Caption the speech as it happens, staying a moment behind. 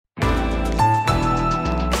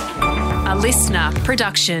A listener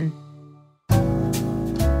production.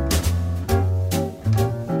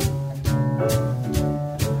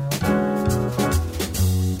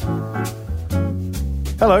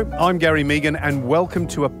 Hello, I'm Gary Megan, and welcome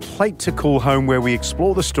to A Plate to Call Home, where we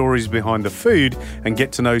explore the stories behind the food and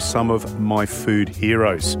get to know some of my food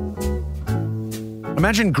heroes.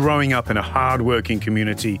 Imagine growing up in a hard-working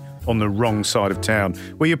community on the wrong side of town,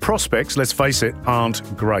 where your prospects, let's face it,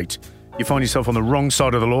 aren't great. You find yourself on the wrong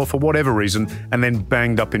side of the law for whatever reason and then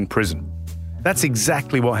banged up in prison. That's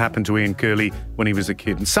exactly what happened to Ian Curley when he was a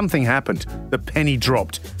kid. And something happened. The penny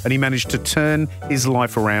dropped, and he managed to turn his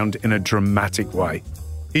life around in a dramatic way.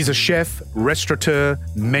 He's a chef, restaurateur,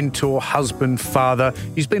 mentor, husband, father.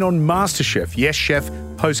 He's been on MasterChef, Yes Chef,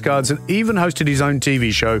 Postcards, and even hosted his own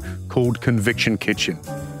TV show called Conviction Kitchen.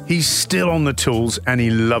 He's still on the tools and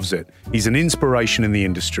he loves it. He's an inspiration in the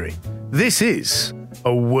industry. This is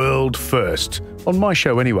a world first. On my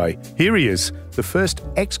show anyway. Here he is, the first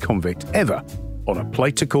ex-convict ever on A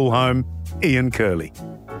Plate to Call Home, Ian Curley.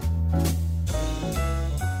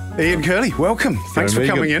 Ian Curley, welcome. Thanks for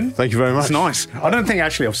coming in. Thank you very much. It's nice. I don't think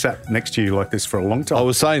actually I've sat next to you like this for a long time. I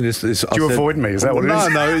was saying this. Do you avoid me? Is that what it is?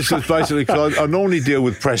 No, it's just basically because I normally deal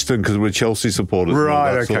with Preston because we're Chelsea supporters. Right, and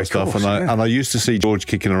all that okay, sort of stuff. And I used to see George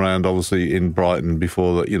kicking around, obviously, in Brighton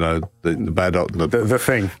before the bad... The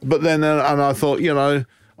thing. But then, and I thought,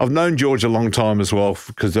 I've known George a long time as well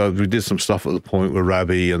because we did some stuff at the point with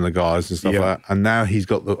Rabbi and the guys and stuff like that. And now he's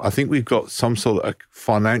got I think we've got some sort of a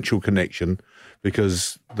financial connection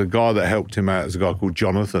because the guy that helped him out is a guy called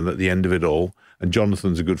Jonathan at the end of it all. And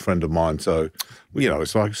Jonathan's a good friend of mine. So,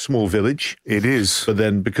 it's like a small village. It is. But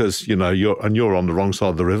then because, you're on the wrong side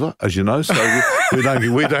of the river, as you know, so we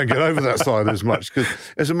don't get over that side as much. Because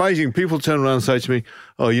it's amazing. People turn around and say to me,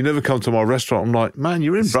 oh, you never come to my restaurant. I'm like, man,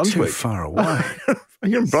 you're in Brunswick. Too far away.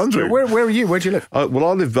 You're in Brunswick. Where are you? Where do you live? I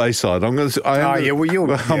live Bayside. I'm in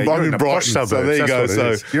Brighton Brighton. So there you go.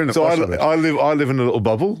 You're in the posh suburbs. I live in a little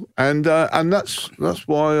bubble, and that's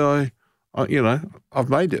why I've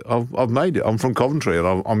made it. I've made it. I'm from Coventry,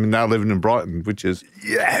 and I'm now living in Brighton, which is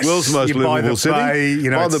world's most livable city.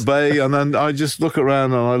 By the bay, and then I just look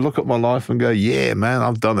around and I look at my life and go, yeah, man,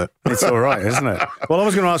 I've done it. It's all right, isn't it? Well, I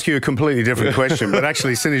was going to ask you a completely different question, but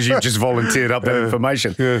actually, as soon as you just volunteered up that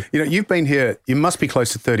information, you've been here, you must be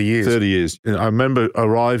close to 30 years. 30 years. I remember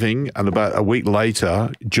arriving, and about a week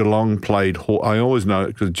later, Geelong played, I always know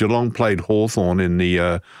it because Geelong played Hawthorn in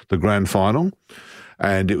the grand final.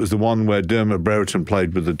 And it was the one where Dermot Brereton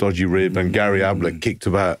played with the dodgy rib and Gary Ablett kicked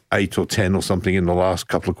about 8 or 10 or something in the last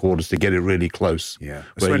couple of quarters to get it really close. Yeah,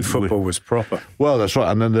 that's when football was proper. Well, that's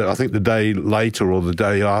right. And then I think the day later or the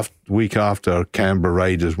day after, week after, Canberra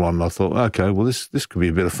Raiders won, I thought, okay, well, this could be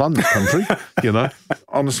a bit of fun, this country.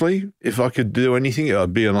 Honestly, if I could do anything,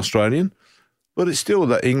 I'd be an Australian. But it's still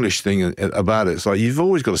that English thing about it. It's like you've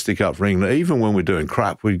always got to stick up for England. Even when we're doing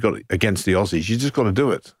crap, we've got against the Aussies. You just got to do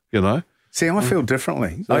it, See, I feel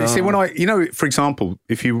differently. See, when for example,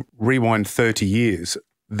 if you rewind 30 years,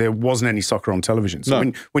 there wasn't any soccer on television.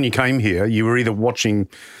 So when you came here, you were either watching,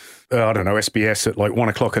 SBS at like 1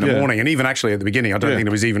 o'clock in the morning. And even actually at the beginning, I don't think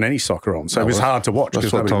there was even any soccer on. So it was hard to watch.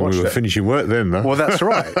 That's what time we were finishing work then, though. Well, that's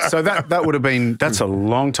right. So that would have been, that's a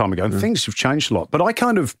long time ago. And things have changed a lot. But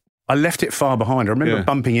I left it far behind. I remember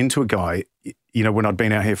bumping into a guy, when I'd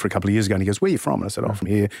been out here for a couple of years ago, and he goes, where are you from? And I said, I'm from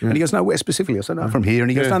here. And he goes, no, where specifically? I said, no, I'm from here. And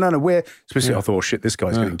he goes, no, where specifically? I thought, oh, shit, this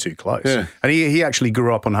guy's getting too close. Yeah. And he actually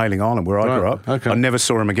grew up on Hailing Island, where I grew up. Okay. I never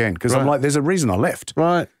saw him again, because I'm like, there's a reason I left.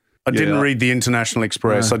 Right. I didn't read the International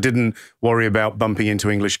Express. I didn't worry about bumping into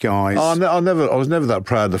English guys. I was never that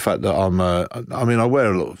proud of the fact that I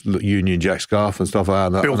wear a little Union Jack scarf and stuff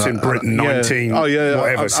like that. Built in Britain, 19,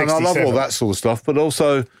 whatever, 67. And I love all that sort of stuff, but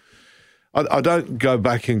also I don't go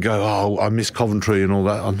back and go, oh, I miss Coventry and all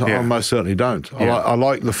that. I most certainly don't. I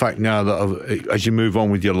like the fact now that as you move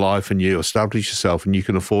on with your life and you establish yourself and you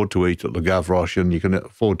can afford to eat at Le Gavroche and you can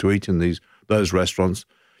afford to eat in those restaurants,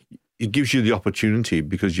 it gives you the opportunity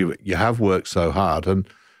because you have worked so hard. And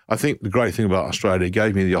I think the great thing about Australia, it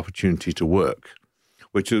gave me the opportunity to work,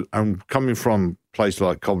 which is, I'm coming from a place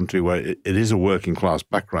like Coventry where it is a working class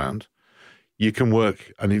background. You can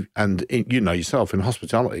work, and yourself in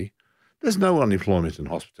hospitality, there's no unemployment in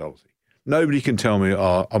hospitality. Nobody can tell me,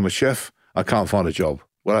 oh, I'm a chef, I can't find a job.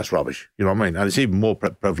 Well, that's rubbish. You know what I mean? And it's even more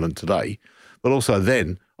prevalent today. But also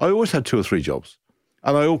then, I always had 2 or 3 jobs.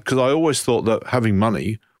 And because I always thought that having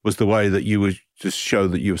money was the way that you would just show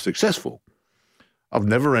that you were successful. I've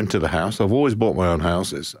never rented a house. I've always bought my own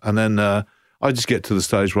houses. And then I just get to the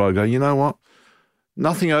stage where I go, you know what?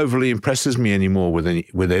 Nothing overly impresses me anymore with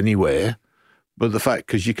anywhere, but the fact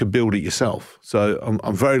because you can build it yourself. So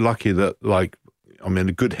I'm very lucky that I'm in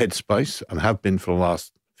a good headspace and have been for the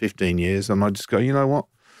last 15 years. And I just go, you know what?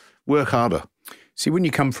 Work harder. See, when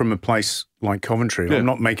you come from a place like Coventry, I'm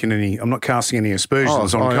not casting any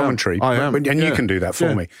aspersions on Coventry. You can do that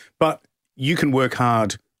for me. But you can work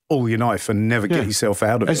hard all your life and never get yourself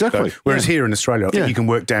out of it. Exactly. Whereas here in Australia, I think you can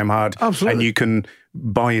work damn hard. Absolutely. And you can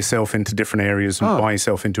buy yourself into different areas and buy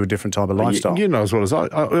yourself into a different type of lifestyle. You know as well as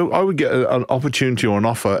I would get an opportunity or an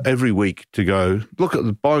offer every week to go, look at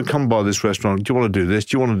come by this restaurant. Do you want to do this?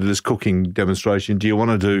 Do you want to do this cooking demonstration? Do you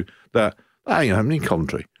want to do that? That ain't happening in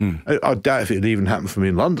Coventry. I doubt if it'd even happen for me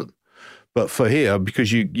in London. But for here,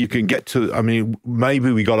 because you can get to, I mean,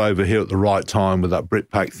 maybe we got over here at the right time with that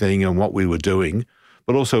Britpack thing and what we were doing.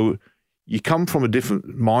 But also, you come from a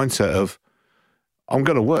different mindset of, I'm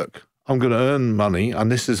going to work, I'm going to earn money,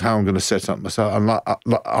 and this is how I'm going to set up myself.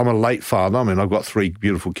 I'm a late father. I mean, I've got 3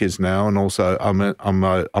 beautiful kids now, and also I'm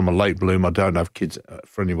a late bloomer. I don't have kids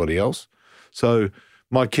for anybody else. So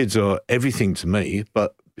my kids are everything to me,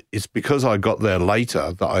 but it's because I got there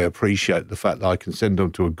later that I appreciate the fact that I can send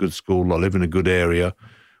them to a good school. I live in a good area.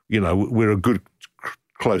 You know, we're a good,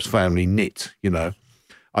 close family knit, you know.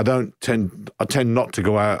 I tend not to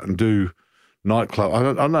go out and do nightclub. I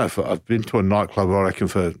don't know if I've been to a nightclub, I reckon,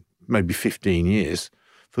 for maybe 15 years.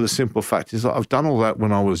 For the simple fact is that I've done all that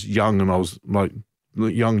when I was young and I was like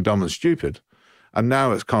young, dumb and stupid. And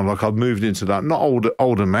now it's kind of like I've moved into that, not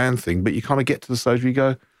older man thing, but you kind of get to the stage where you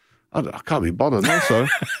go, I can't be bothered. And also,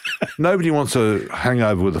 nobody wants a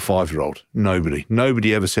hangover with a 5-year-old.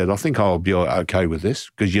 Nobody ever said, I think I'll be okay with this,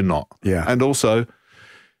 because you're not. Yeah. And also,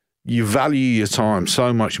 you value your time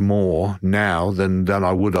so much more now than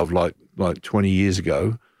I would have like 20 years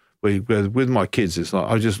ago. With my kids, it's like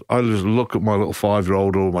I just look at my little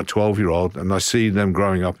 5-year-old or my 12-year-old and I see them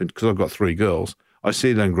growing up, because I've got 3 girls. I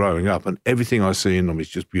see them growing up and everything I see in them is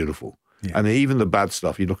just beautiful. Yeah. And even the bad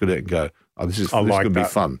stuff, you look at it and go, oh, this is going to be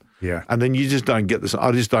fun. Yeah. And then you just don't get this.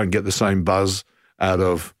 I just don't get the same buzz out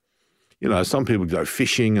of, you know, some people go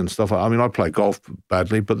fishing and stuff. I mean, I play golf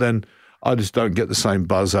badly, but then I just don't get the same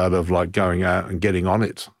buzz out of like going out and getting on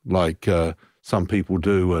it like some people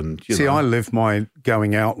do. And you know. I live my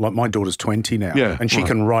going out, like my daughter's 20 now, and she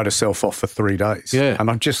can write herself off for 3 days. Yeah. And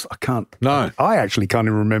I can't. No. I actually can't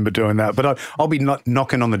even remember doing that. But I'll be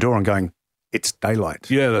knocking on the door and going, it's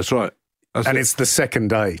daylight. Yeah, that's right. It's the second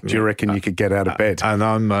day. Do you reckon you could get out of bed? And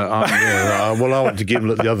I went to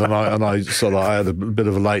Gimlet the other night, and I had a bit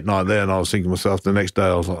of a late night there, and I was thinking to myself the next day,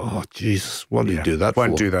 I was like, oh Jesus, what did you do that for?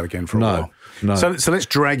 Won't do that again for a while. No. So let's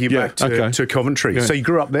drag you back to Coventry. Yeah. So you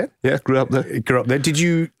grew up there? Yeah, grew up there. Did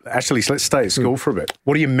you actually? So let's stay at school for a bit.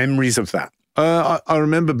 What are your memories of that? I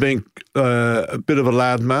remember being a bit of a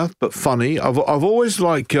loudmouth, but funny. I've always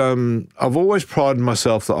prided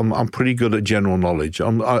myself that I'm pretty good at general knowledge.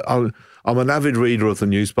 I'm an avid reader of the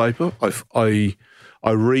newspaper. I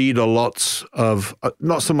read a lot of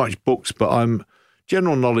not so much books, but I'm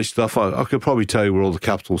general knowledge stuff. I could probably tell you where all the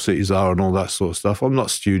capital cities are and all that sort of stuff. I'm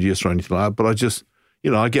not studious or anything like that, but I just,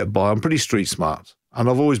 you know, I get by. I'm pretty street smart, and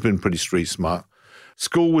I've always been pretty street smart.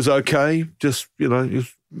 School was okay, just, you know,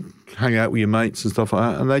 just hang out with your mates and stuff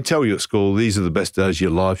like that. And they tell you at school, these are the best days of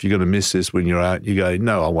your life. You're going to miss this when you're out. You go,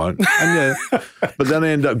 no, I won't. And but then I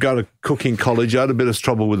ended up going to cooking college. I had a bit of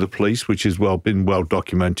trouble with the police, which has been well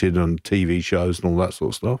documented on TV shows and all that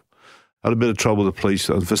sort of stuff. I had a bit of trouble with the police.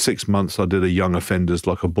 And for 6 months, I did a young offenders,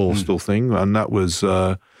 like a Borstal thing. And that was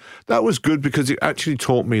good because it actually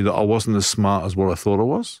taught me that I wasn't as smart as what I thought I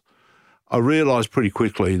was. I realised pretty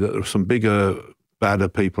quickly that there were some bigger, badder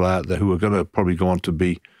people out there who were going to probably go on to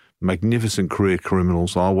be magnificent career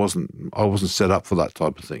criminals. I wasn't set up for that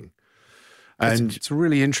type of thing. And it's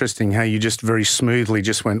really interesting how you just very smoothly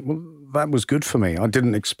just went, well, that was good for me. I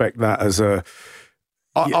didn't expect that as a...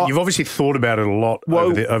 You've obviously thought about it a lot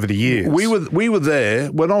over the years. We were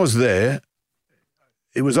there. When I was there,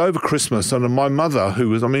 it was over Christmas, and my mother,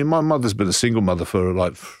 my mother's been a single mother for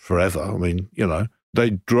like forever. I mean, you know,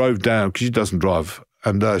 they drove down, because she doesn't drive,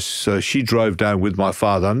 and so she drove down with my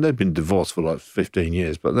father, and they'd been divorced for like 15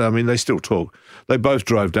 years, but I mean, they still talk. They both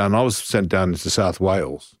drove down. I was sent down into South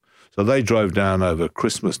Wales. So they drove down over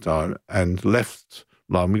Christmas time and left.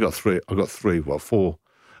 Like, I got 4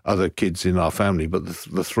 other kids in our family, but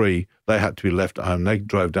the 3, they had to be left at home. They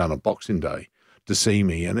drove down on Boxing Day to see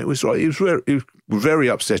me, and it was very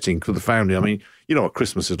upsetting for the family. I mean, you know what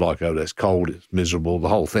Christmas is like over there. It's cold, it's miserable, the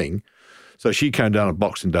whole thing. So she came down on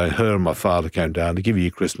Boxing Day, her and my father came down to give you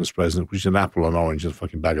your Christmas present, which is an apple, an orange, and a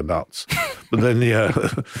fucking bag of nuts. But then,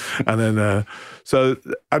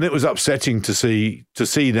 and it was upsetting to see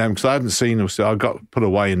them, because I hadn't seen them. So I got put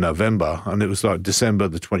away in November, and it was like December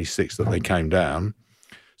the 26th that they came down.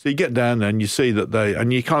 So you get down there and you see that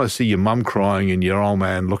and you kind of see your mum crying and your old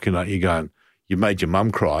man looking at you going, you made your mum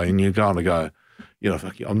cry, and you're kind of go,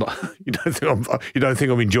 I'm not, you don't think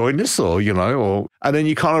I'm enjoying this, or, and then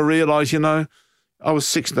you kind of realise, I was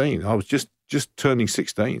 16. I was just turning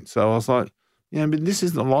 16. So I was like, but this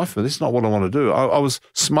isn't life. This is not what I want to do. I was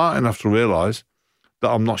smart enough to realise that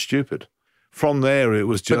I'm not stupid. From there, it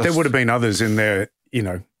was just... But there would have been others in there,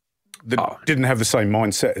 that didn't have the same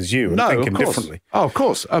mindset as you and thinking differently. Oh, of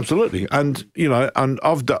course, absolutely. And, and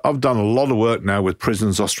I've done a lot of work now with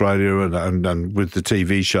Prisons Australia and with the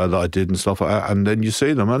TV show that I did and stuff like that. And then you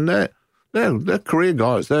see them and they're career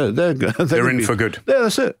guys. They're in for good. Yeah,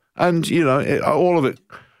 that's it. And, all of it,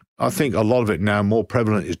 I think a lot of it now more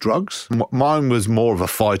prevalent is drugs. Mine was more of a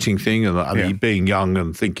fighting thing and being young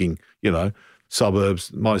and thinking,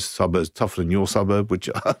 suburbs, my suburb's tougher than your suburb, which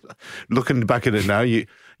looking back at it now,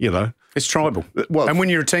 it's tribal. Well, and when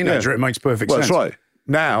you're a teenager, it makes perfect sense. That's right.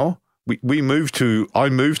 Now I moved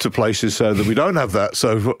to places so that we don't have that.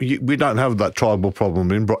 So we don't have that tribal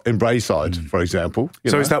problem in Brayside, for example.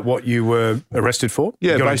 Is that what you were arrested for?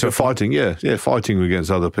 Yeah, basically fighting. Yeah, fighting against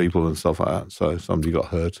other people and stuff like that. So somebody got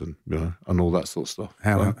hurt and and all that sort of stuff.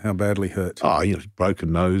 How badly hurt?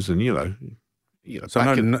 Broken nose and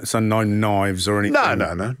So no knives or anything?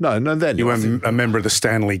 No. Then you weren't a member of the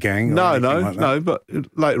Stanley gang? No. But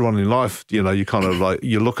later on in life, you kind of like,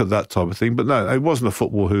 you look at that type of thing. But no, it wasn't a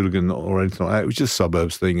football hooligan or anything like that. It was just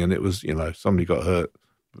suburbs thing. And it was, somebody got hurt,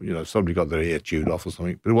 somebody got their ear chewed off or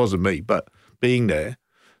something. But it wasn't me. But being there,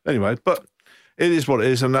 anyway, but it is what it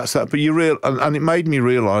is. And that's that. But and it made me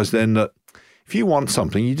realise then that if you want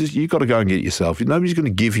something, you got to go and get it yourself. Nobody's going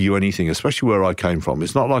to give you anything, especially where I came from.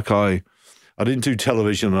 It's not like I didn't do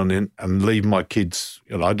television and leave my kids.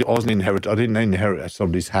 I didn't inherit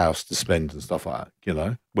somebody's house to spend and stuff like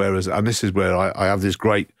that. Whereas, and this is where I have this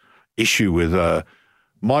great issue with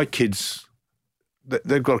my kids.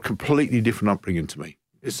 They've got a completely different upbringing to me.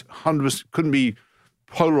 It's 100%, couldn't be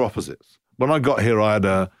polar opposites. When I got here, I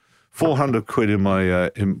had 400 quid in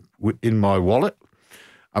my wallet,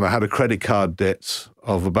 and I had a credit card debts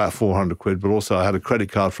of about 400 quid, but also I had a credit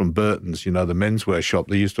card from Burton's, the menswear shop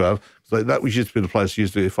they used to have. So that used to be the place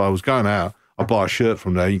if I was going out, I'd buy a shirt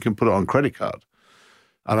from there, you can put it on credit card.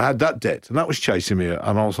 And I had that debt, and that was chasing me.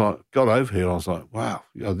 And I was like, got over here, I was like, wow,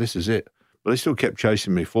 this is it. But they still kept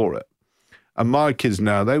chasing me for it. And my kids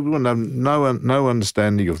now, they wouldn't have no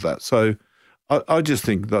understanding of that. So I just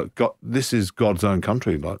think that this is God's own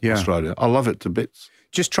country, like Australia. I love it to bits.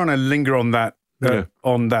 Just trying to linger on that,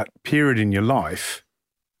 on that period in your life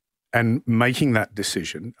and making that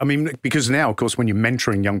decision. I mean, because now, of course, when you're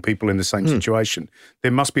mentoring young people in the same situation,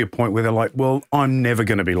 there must be a point where they're like, well, I'm never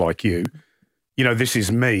going to be like you. This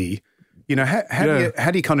is me.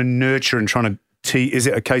 How do you kind of nurture and trying to is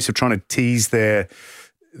it a case of trying to tease their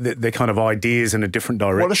kind of ideas in a different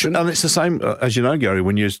direction? Well, and it's the same, as you know, Gary,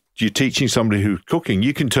 when you're teaching somebody who's cooking,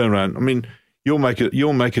 you can turn around. I mean, you'll make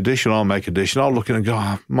a dish and I'll make a dish, and I'll look at it and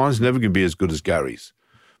go, mine's never going to be as good as Gary's.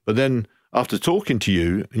 But then after talking to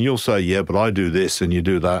you, and you'll say, yeah, but I do this and you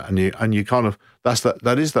do that, and you kind of,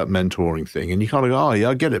 that is that mentoring thing. And you kind of go, oh, yeah,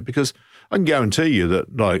 I get it. Because I can guarantee you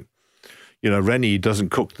that, like, Rennie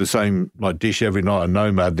doesn't cook the same dish every night, and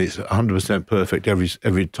Nomad is 100% perfect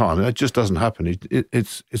every time. That just doesn't happen.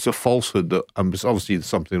 It's a falsehood that, it's obviously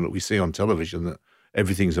something that we see on television, that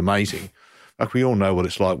everything's amazing. Like, we all know what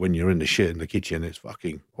it's like when you're in the shit in the kitchen. It's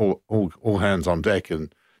fucking all hands on deck,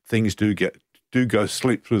 and things do go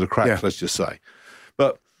slip through the cracks, let's just say.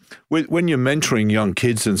 But when you're mentoring young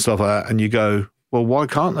kids and stuff like that, and you go, well, why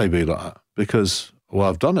can't they be like that? Because, well,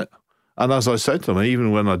 I've done it. And as I said to them,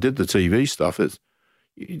 even when I did the TV stuff,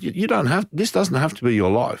 this doesn't have to be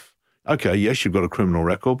your life. Okay, yes, you've got a criminal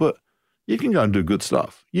record, but you can go and do good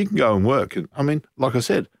stuff. You can go and work. And I mean, like I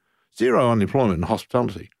said, zero unemployment in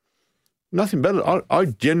hospitality. Nothing better. I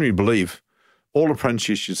genuinely believe all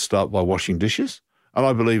apprentices should start by washing dishes. And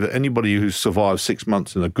I believe that anybody who's survived 6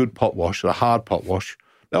 months in a good pot wash, a hard pot wash,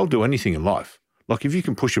 they'll do anything in life. Like, if you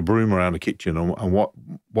can push a broom around the kitchen and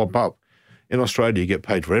what up. In Australia, you get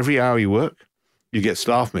paid for every hour you work, you get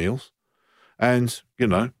staff meals, and,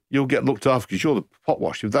 you'll get looked after because you're the pot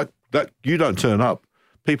wash. If that you don't turn up,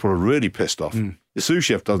 people are really pissed off. The sous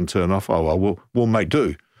chef doesn't turn up, oh, well, we'll make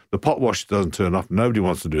do. The pot washer doesn't turn up, nobody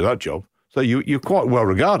wants to do that job. So you're quite well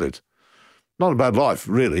regarded. Not a bad life,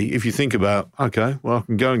 really, if you think about, okay, well, I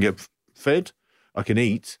can go and get fed, I can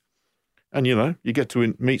eat, and, you get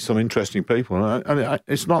to meet some interesting people. And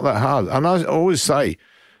it's not that hard. And I always say,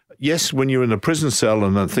 yes, when you're in a prison cell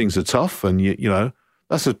and then things are tough, and,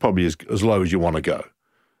 that's probably as low as you want to go.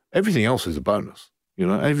 Everything else is a bonus. You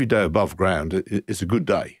know, every day above ground it's a good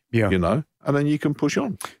day. Yeah. You know, and then you can push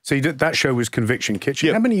on. So you did, that show was Conviction Kitchen.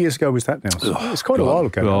 Yep. How many years ago was that now? It's quite a while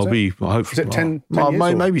ago. I'll be hopefully. Is it 10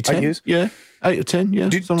 years? Maybe 10 years? Yeah, 8 or 10. Yeah.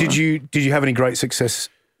 Did you have any great success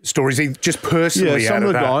stories, just personally? Yeah, some out of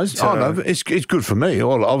the that, guys. No, it's good for me.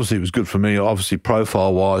 Well, obviously, it was good for me. Obviously,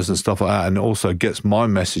 profile wise and stuff like that, and it also gets my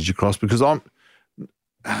message across because I've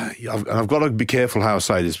got to be careful how I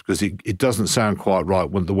say this because it doesn't sound quite right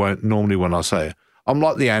normally when I say it. I'm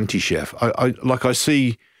like the anti-chef. I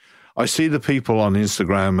see the people on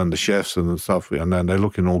Instagram and the chefs and stuff, and then they're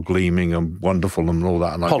looking all gleaming and wonderful and all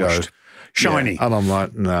that, and polished, I go shiny, and I'm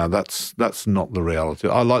like, no, that's not the reality.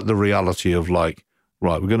 I like the reality of like,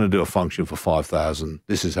 right, we're going to do a function for 5,000.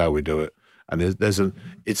 This is how we do it, and it's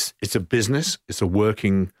a business, it's a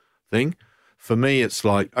working thing. For me, it's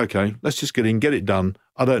like, okay, let's just get it done.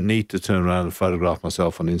 I don't need to turn around and photograph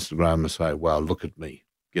myself on Instagram and say, wow, look at me.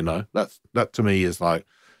 You know, that to me is like,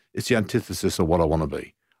 it's the antithesis of what I want to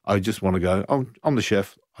be. I just want to go, I'm the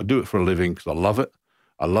chef. I do it for a living because I love it.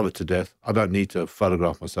 I love it to death. I don't need to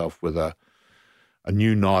photograph myself with a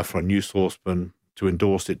new knife or a new saucepan to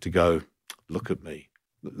endorse it to go, look at me.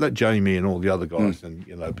 Let Jamie and all the other guys and,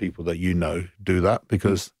 you know, people that you know do that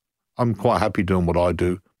because I'm quite happy doing what I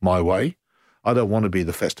do my way. I don't want to be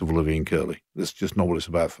the Festival of Ian Curley. That's just not what it's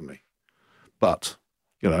about for me. But,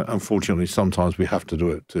 you know, unfortunately, sometimes we have to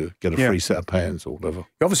do it to get a free set of pans or whatever.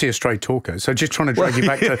 You're obviously a straight talker, so just trying to drag you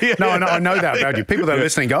back to... No, I know that about you. People that are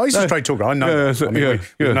listening go, he's a straight talker. I know.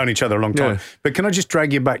 We've known each other a long time. But can I just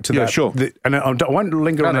drag you back to that? Sure. And I won't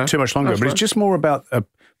linger on it too much longer, but it's just more about a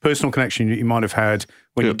personal connection that you might have had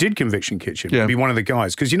when you did Conviction Kitchen. Be one of the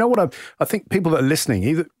guys. Because you know what? I think people that are listening,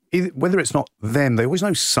 either whether it's not them, they always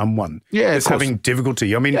know someone that's having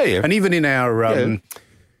difficulty. I mean, and even in our...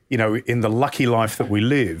 you know, in the lucky life that we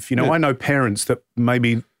live, you know, I know parents that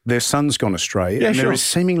maybe their son's gone astray and there is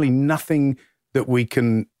seemingly nothing that we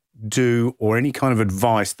can do or any kind of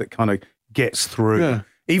advice that kind of gets through,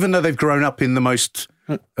 even though they've grown up in the most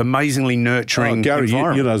amazingly nurturing Gary,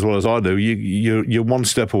 environment. you know as well as I do, you're one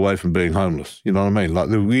step away from being homeless. You know what I mean? Like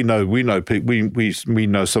we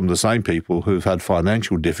know some of the same people who've had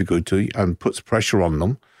financial difficulty and puts pressure on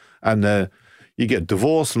them, and you get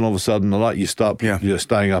divorced, and all of a sudden, like you're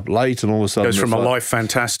staying up late, and all of a sudden goes from a life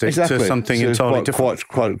fantastic to something entirely different,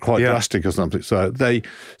 quite drastic or something. So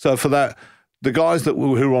for that, the guys who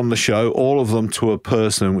were on the show, all of them to a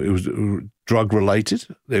person, it was drug related.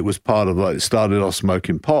 It was part of it started off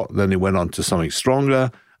smoking pot, then it went on to something stronger,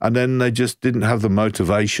 and then they just didn't have the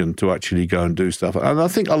motivation to actually go and do stuff. And I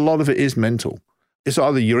think a lot of it is mental. It's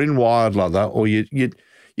either you're in wired like that, or you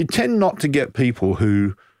tend not to get people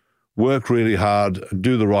who work really hard and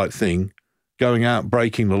do the right thing, going out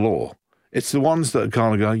breaking the law. It's the ones that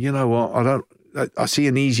kind of go, you know what, I see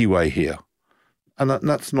an easy way here. And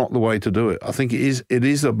that's not the way to do it. I think it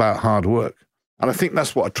is about hard work. And I think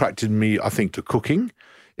that's what attracted me, I think, to cooking,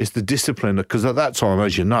 is the discipline. Because at that time,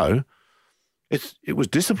 as you know, it was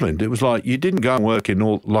disciplined. It was like you didn't go and work in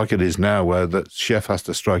all like it is now, where the chef has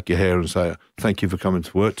to stroke your hair and say, thank you for coming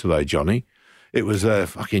to work today, Johnny. It was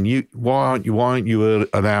fucking you. Why aren't you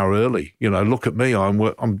an hour early? You know, look at me.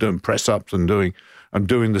 I'm doing press ups and I'm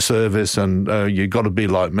doing the service, and you got to be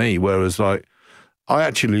like me. Whereas, like, I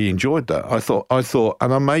actually enjoyed that. I thought,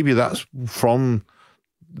 and maybe that's from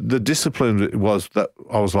the discipline. It was that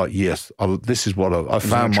I was like, yes, this is what I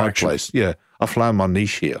found my place. Yeah, I found my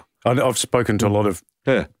niche here. I've spoken to a lot of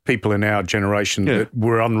people in our generation that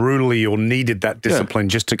were unruly or needed that discipline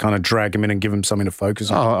just to kind of drag them in and give them something to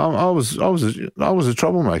focus on. I was a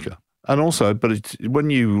troublemaker, and also, but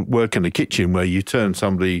when you work in the kitchen where you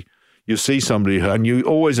see somebody and you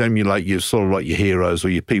always emulate your sort of like your heroes or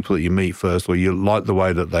your people that you meet first, or you like the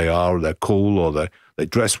way that they are, or they're cool, or they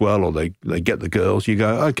dress well, or they get the girls. You go,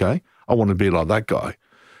 okay, I want to be like that guy.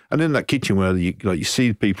 And in that kitchen where you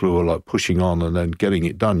see people who are like pushing on and then getting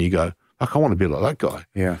it done, you go, I want to be like that guy.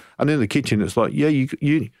 Yeah. And in the kitchen, it's like,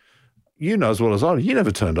 you know as well as I do, you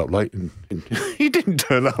never turned up late. And you didn't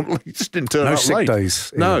turn up late. You just didn't turn up late. No sick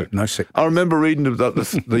days. No. No sick days. I remember reading that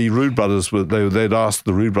the Rude Brothers, they'd asked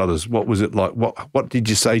the Rude Brothers, what was it like? What did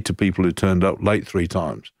you say to people who turned up late 3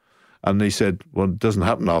 times? And he said, well, it doesn't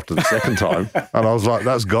happen after the second time. And I was like,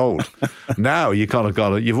 that's gold. Now you kind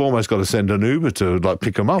of you've almost got to send an Uber to like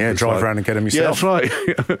pick them up. Yeah, drive around and get them yourself. Yeah,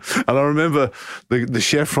 that's right. And I remember the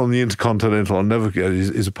chef from the Intercontinental, I'll never forget,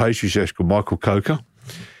 is a pastry chef called Michael Coker.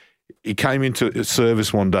 He came into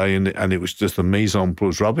service one day and it was just the mise en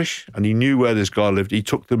place rubbish. And he knew where this guy lived. He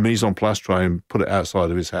took the mise en place tray and put it outside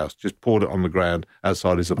of his house, just poured it on the ground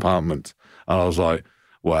outside his apartment. And I was like,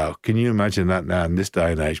 Wow, can you imagine that now in this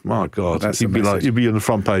day and age? My God, That's you'd be on the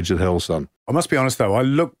front page of Hell, son. I must be honest, though. I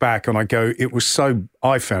look back and I go,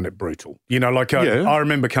 I found it brutal. I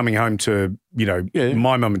remember coming home to,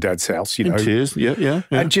 my mum and dad's house, In tears, yeah.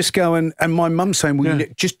 And just going, and my mum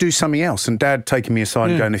saying, just do something else. And dad taking me aside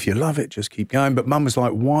and going, if you love it, just keep going. But mum was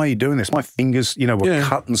like, why are you doing this? My fingers, were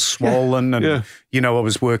cut and swollen. And, I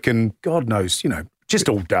was working, God knows, just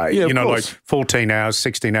all day, like 14 hours,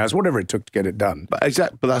 16 hours, whatever it took to get it done. But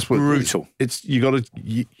that's what brutal.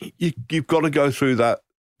 You've got to go through that.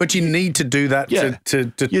 But you need to do that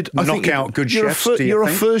to knock out good chefs. You're a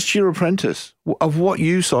first-year apprentice. Of what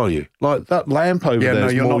use are you? Like that lamp over there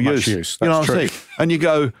is more use. That's you know what true. I'm saying? And you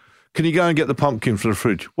go, can you go and get the pumpkin for the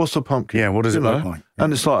fridge? What's the pumpkin? Yeah, what does it look like?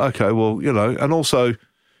 And it's like, okay, well, and also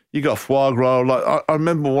you got foie gras. Like I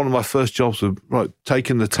remember one of my first jobs was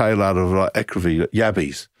taking the tail out of Ecrevie,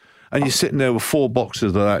 yabbies. And you're sitting there with 4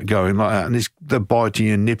 boxes of that going like that, and they're biting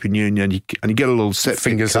you and nipping you, and you get a little set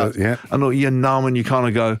fingers cut, and you're numb, and you kind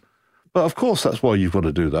of go. But of course, that's why you've got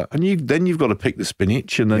to do that, and then you've got to pick the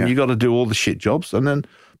spinach, and then you've got to do all the shit jobs, and then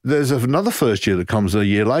there's another first year that comes a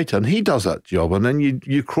year later, and he does that job, and then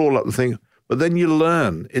you crawl up the thing, but then you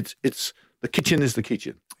learn. It's the kitchen is the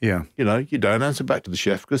kitchen. Yeah, you don't answer back to the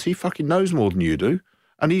chef because he fucking knows more than you do,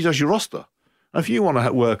 and he does your roster. And if you want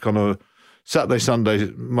to work on a Saturday,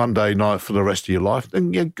 Sunday, Monday night for the rest of your life, then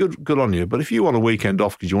good on you. But if you want a weekend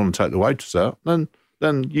off because you want to take the waitress out, then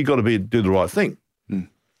you got to do the right thing.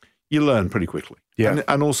 You learn pretty quickly. Yeah.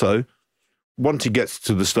 And also, once it gets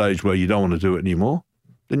to the stage where you don't want to do it anymore,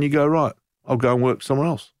 then you go, right, I'll go and work somewhere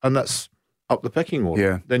else. And that's up the pecking order.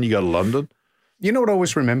 Yeah. Then you go to London. You know what I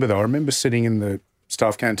always remember, though? I remember sitting in the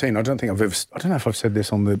staff canteen. I don't know if I've said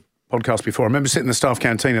this on the podcast before. I remember sitting in the staff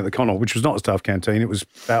canteen at the Connaught, which was not a staff canteen. It was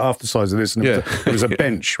about half the size of this, and it was a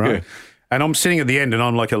bench, right? Yeah. And I'm sitting at the end, and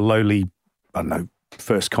I'm like a lowly, I don't know,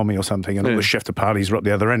 first commie or something, and all the chef de parties were up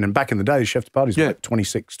the other end. And back in the day, chef de parties were like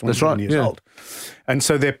 26, 27 years old. And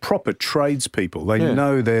so they're proper tradespeople. They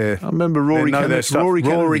know their... I remember Rory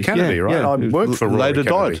Kennedy, right? I worked for Rory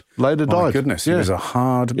Kennedy. Later died. My goodness, he was a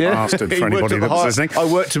hard bastard for anybody that was listening. I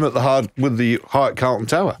worked him at the Hyatt Carlton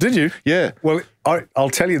Tower. Did you? Yeah. Well, I'll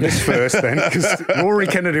tell you this first then, because Rory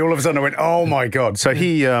Kennedy, all of a sudden I went, oh my God. So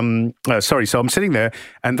so I'm sitting there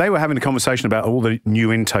and they were having a conversation about all the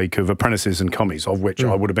new intake of apprentices and commies, of which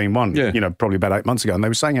I would have been one, probably about 8 months ago. And they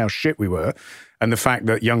were saying how shit we were and the fact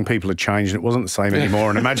that young people had changed and it wasn't the same anymore.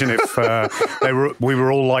 And imagine if we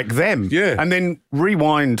were all like them. Yeah. And then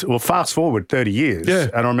fast forward 30 years. Yeah.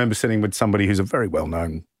 And I remember sitting with somebody who's a very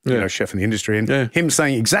well-known chef in the industry and him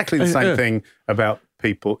saying exactly the same thing about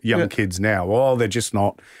young kids now. Oh, they're just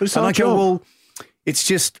not. But it's our job. Well, it's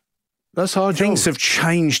just that's our things job. have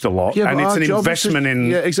changed a lot, and it's an investment in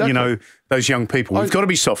those young people. We've got to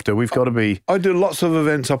be softer. We've got to be. I do lots of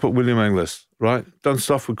events up at William Inglis, right? Done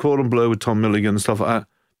stuff with Cordon Bleu with Tom Milligan and stuff like that.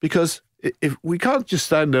 Because if we can't just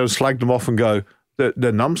stand there and slag them off and go,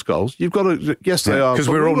 they're numbskulls. You've got to. Yes, they are. Because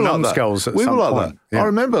we're all numbskulls. We were like that. Yeah. I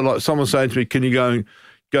remember someone saying to me, "Can you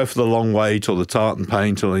go for the long wait or the tartan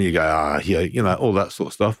paint," and you go, all that sort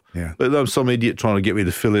of stuff. Yeah. But there was some idiot trying to get me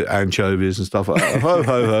to fillet anchovies and stuff like that, ho,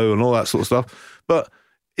 ho, ho, and all that sort of stuff. But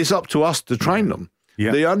it's up to us to train them.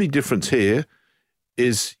 Yeah. The only difference here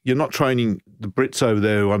is you're not training the Brits over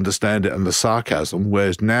there who understand it and the sarcasm,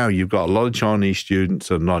 whereas now you've got a lot of Chinese students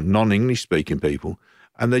and non-English speaking people,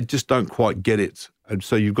 and they just don't quite get it. And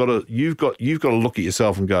so you've got to look at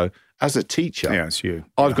yourself and go, as a teacher, it's you.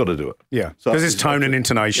 I've got to do it. Yeah, because it's tone and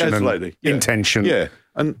intonation and intention. Yeah,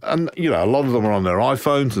 and a lot of them are on their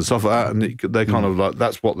iPhones and stuff like that, and they kind of like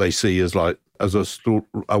that's what they see as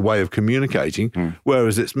a way of communicating.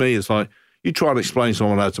 Whereas it's me, it's like you try and explain to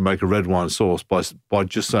someone how to make a red wine sauce by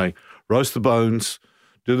just saying roast the bones,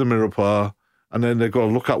 do the mirepoix, and then they've got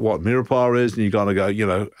to look up what mirepoix is, and you got to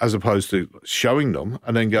go, as opposed to showing them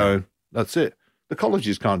and then going, that's it. The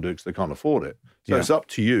colleges can't do it because they can't afford it. So it's up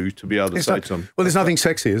to you to be able to say to them. Well, there's nothing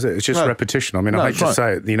sexy, is it? It's just repetition. I mean, I hate to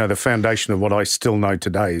say it. The foundation of what I still know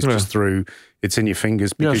today is just through it's in your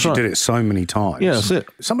fingers because you did it so many times. Yeah, that's it.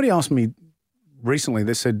 Somebody asked me recently,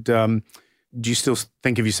 they said, do you still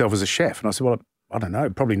think of yourself as a chef? And I said, well, I don't know.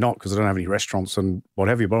 Probably not because I don't have any restaurants and what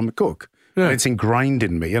have you, but I'm a cook. Yeah. And it's ingrained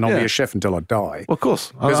in me, and I'll be a chef until I die. Well, of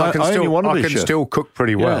course. Because I can still cook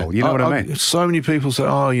pretty well. You know what I mean? So many people say,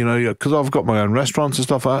 because I've got my own restaurants and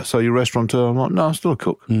stuff like that, so you're a restaurateur. I'm like, no, I'm still a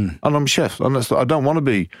cook. And I'm a chef. And I don't want to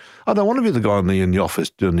be the guy in the office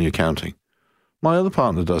doing the accounting. My other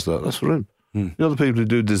partner does that. That's for him. The other people who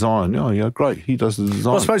do design, great. He does the design.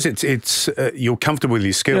 Well, I suppose it's you're comfortable with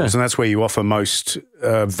your skills, and that's where you offer most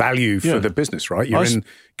value for the business, right?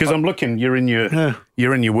 Because I'm looking, you're in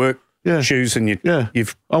your work shoes and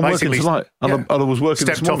you've I'm basically working tonight. And I was working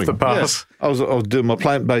stepped this morning. off the bus. Yeah. I was doing my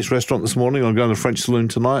plant-based restaurant this morning. I'm going to the French saloon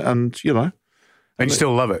tonight, and And you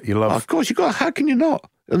still love it. You love. Of course, you got. How can you not?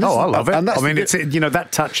 I love it. I mean, it's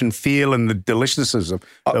that touch and feel and the deliciousness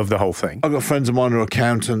of the whole thing. I've got friends of mine who are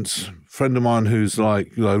accountants. Friend of mine who's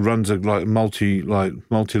runs a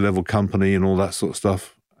multi-level company and all that sort of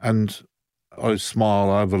stuff. And I smile,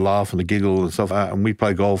 I have a laugh and a giggle and stuff like that, and we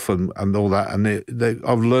play golf and all that. And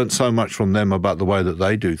I've learned so much from them about the way that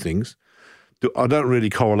they do things. I don't really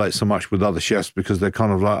correlate so much with other chefs because they're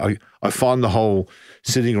kind of like, I find the whole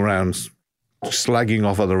sitting around slagging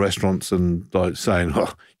off other restaurants and like saying,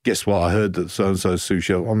 oh, guess what, I heard that so-and-so's sous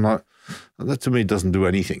chef. I'm like, that to me doesn't do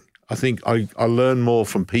anything. I think I learn more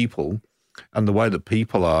from people and the way that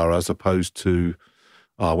people are as opposed to,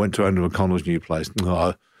 I went to Andrew McConnell's new place.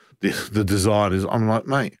 The design is, I'm like,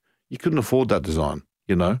 mate, you couldn't afford that design,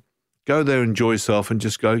 Go there, enjoy yourself and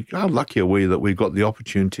just go, how lucky are we that we've got the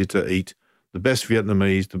opportunity to eat the best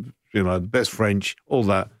Vietnamese, the best French, all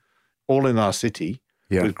that, all in our city.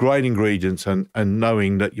 Yeah. With great ingredients and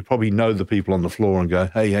knowing that you probably know the people on the floor and go,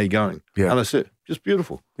 hey, how you going? Yeah. And that's it. Just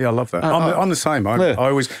beautiful. Yeah, I love that. I'm the same.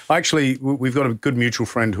 We've got a good mutual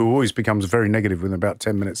friend who always becomes very negative within about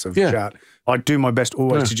 10 minutes of chat. I do my best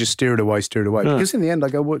always to just steer it away. Because in the end I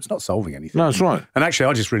go, well, it's not solving anything. No, that's right. And actually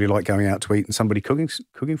I just really like going out to eat and somebody cooking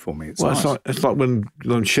for me. It's nice. It's like when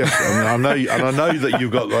chefs, I know that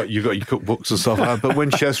you've got your cookbooks and stuff, but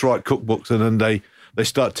when chefs write cookbooks and then they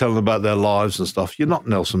start telling about their lives and stuff. You're not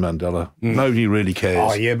Nelson Mandela. Nobody really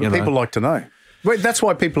cares. Oh, yeah, but people like to know. Wait, that's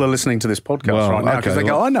why people are listening to this podcast right now, because they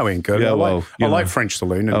go, I know Ian Curley. I like French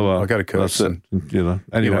Saloon, and I go to Curley's.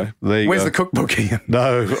 Anyway. Where's the cookbook, Ian?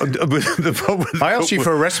 No. The problem with I asked you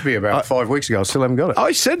for a recipe about 5 weeks ago. I still haven't got it.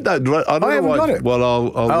 I said that. I haven't got it. Well,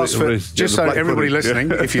 I'll just so everybody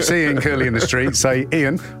listening, if you see Ian Curley in the street, say,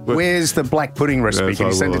 Ian, where's the black pudding recipe? Can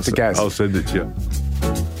you send it to Gaz? I'll send it to you.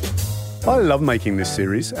 I love making this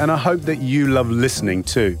series, and I hope that you love listening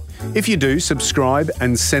too. If you do, subscribe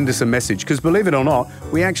and send us a message, because believe it or not,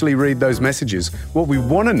 we actually read those messages. What we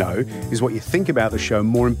want to know is what you think about the show,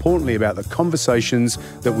 more importantly about the conversations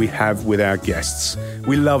that we have with our guests.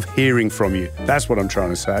 We love hearing from you. That's what I'm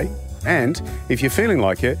trying to say. And if you're feeling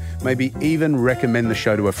like it, maybe even recommend the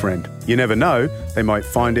show to a friend. You never know, they might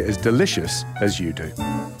find it as delicious as you do.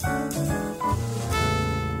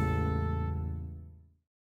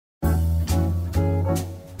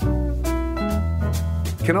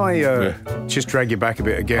 Can I just drag you back a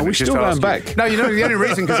bit again? Are we still going back? No, the only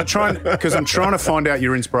reason, because I'm trying to find out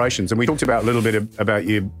your inspirations. And we talked about a little bit about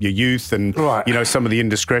your youth and, some of the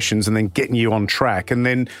indiscretions and then getting you on track. And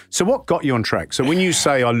then, so what got you on track? So when you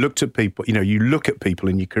say, I looked at people, you look at people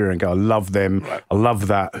in your career and go, I love them, I love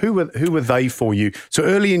that. Who were they for you? So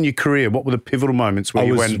early in your career, what were the pivotal moments where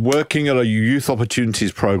you went? I was working at a youth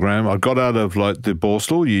opportunities program. I got out of the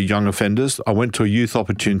Borstal, you young offenders. I went to a youth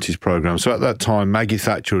opportunities program. So at that time, Maggie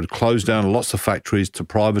Thatcher had closed down lots of factories to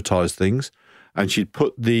privatise things, and she'd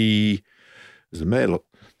put so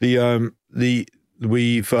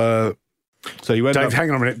you went Dave, hang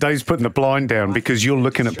on a minute. Dave's putting the blind down because you're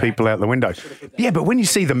looking at people out the window. Yeah, but when you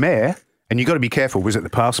see the mayor, and you've got to be careful, was it the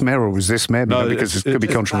past mayor or was this mayor? No, because it could be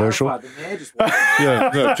controversial. Dave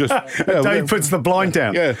puts the blind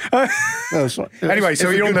down. Yeah. Anyway, so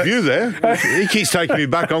you're on the view there. He keeps taking me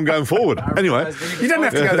back. I'm going forward. Anyway, you don't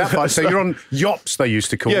have to go that far. So you're on YOPS, they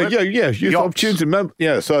used to call it. Yeah. Youth opportunity.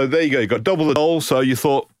 Yeah. So there you go. You got double the goal. So you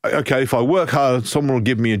thought, okay, if I work hard, someone will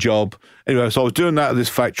give me a job. Anyway, so I was doing that at this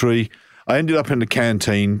factory. I ended up in the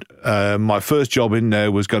canteen. My first job in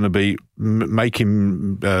there was going to be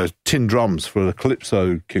making tin drums for the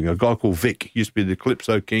Calypso King. A guy called Vic used to be the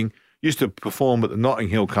Calypso King, used to perform at the Notting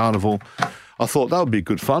Hill Carnival. I thought that would be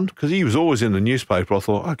good fun because he was always in the newspaper. I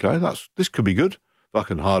thought, okay, this could be good.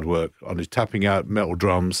 Fucking hard work on his tapping out metal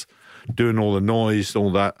drums, doing all the noise,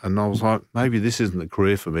 all that. And I was like, maybe this isn't a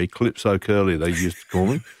career for me. Calypso Curley, they used to call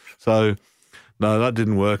me. So, no, that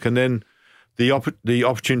didn't work. And then the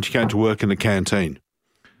opportunity came to work in the canteen.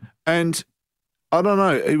 And I don't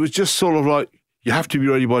know, it was just sort of like, you have to be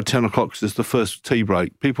ready by 10 o'clock because it's the first tea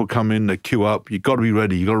break. People come in, they queue up, you've got to be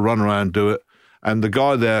ready, you've got to run around and do it. And the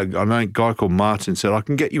guy there, I know a guy called Martin, said, I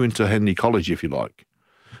can get you into Henley College if you like.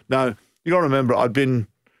 Now, you got to remember, I'd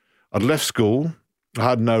left school, I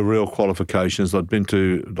had no real qualifications. I'd been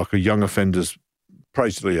to like a young offenders,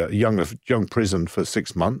 basically a young prison for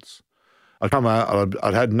 6 months. I'd come out,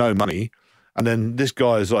 I'd had no money. And then this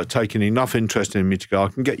guy is like taking enough interest in me to go, I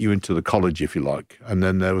can get you into the college if you like. And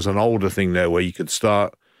then there was an older thing there where you could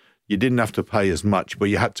start, you didn't have to pay as much, but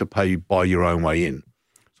you had to pay by your own way in.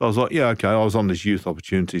 So I was like, yeah, okay. I was on this youth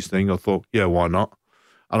opportunities thing. I thought, yeah, why not?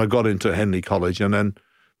 and I got into Henley College, and then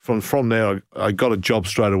from there I got a job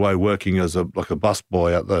straight away working as a bus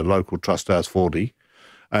boy at the local Trust House 40,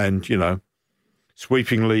 and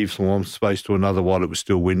sweeping leaves from one space to another while it was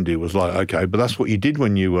still windy was like, okay, but that's what you did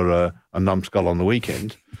when you were a numbskull on the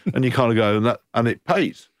weekend, and you kind of go and it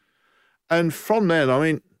pays. And from then, I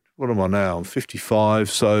mean, what am I now? I'm 55,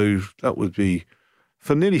 so that would be,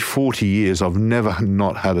 for nearly 40 years, I've never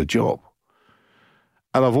not had a job.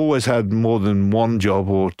 And I've always had more than one job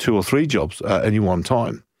or 2 or 3 jobs at any one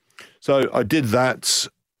time. So I did that.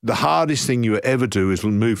 The hardest thing you ever do is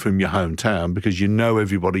move from your hometown, because you know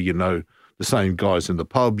everybody, you know the same guys in the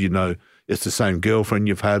pub, you know it's the same girlfriend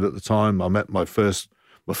you've had at the time. I met my first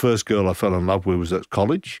girl I fell in love with was at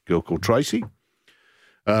college, a girl called Tracy.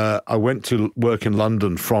 I went to work in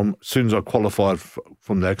London as soon as I qualified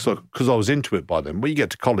from there, because I was into it by then. When you get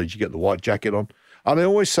to college, you get the white jacket on. And I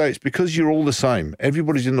always say it's because you're all the same.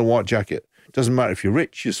 Everybody's in the white jacket. It doesn't matter if you're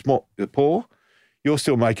rich, you're smart, you're poor. You're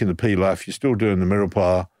still making the pilaf. You're still doing the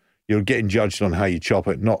mirepoix. You're getting judged on how you chop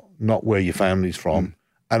it, not where your family's from.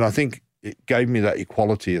 And I think it gave me that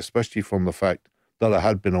equality, especially from the fact that I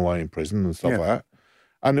had been away in prison and stuff like that.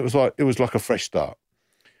 And it was like a fresh start.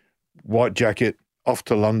 White jacket, off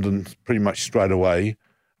to London pretty much straight away.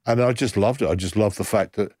 And I just loved it. I just loved the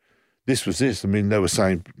fact that this was this. I mean, they were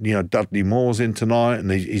saying, Dudley Moore's in tonight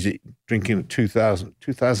and he's drinking a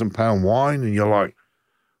 £2,000 wine. And you're like,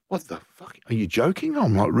 what the fuck? Are you joking?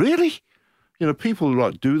 I'm like, really? People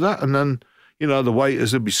like do that. And then, the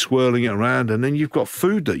waiters will be swirling it around. And then you've got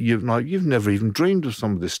food that you've never even dreamed of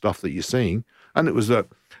some of this stuff that you're seeing. And it was at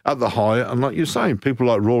the Hyatt. And like you're saying, people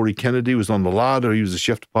like Rory Kennedy was on the larder. He was a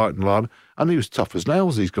chef de partie in the larder. And he was tough as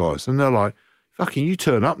nails, these guys. And they're like, fucking, you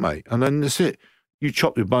turn up, mate. And then that's it. You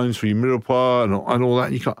chop your bones for your mirepoix and all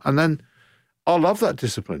that. And then I love that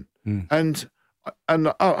discipline. And I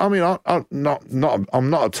mean, I'm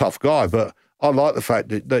not a tough guy, but I like the fact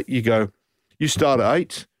that you start at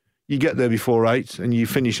 8, you get there before 8, and you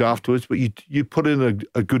finish afterwards, but you put in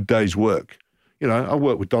a good day's work. I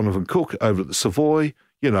work with Donovan Cook over at the Savoy,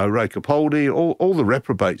 Ray Capaldi, all the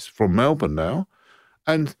reprobates from Melbourne now,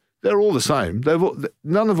 and they're all the same.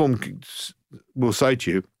 None of them will say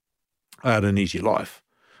to you, I had an easy life.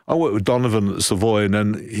 I worked with Donovan at the Savoy, and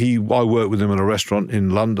then I worked with him in a restaurant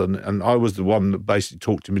in London, and I was the one that basically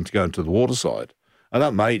talked him into going to the waterside, and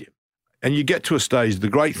that made him. And you get to a stage, the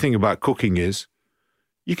great thing about cooking is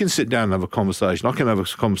you can sit down and have a conversation. I can have a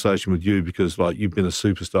conversation with you because, like, you've been a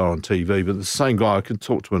superstar on TV, but the same guy I can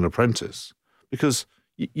talk to an apprentice because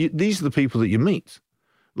these are the people that you meet.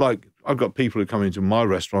 Like, I've got people who come into my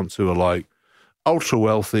restaurants who are, like, ultra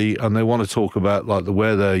wealthy, and they want to talk about, like,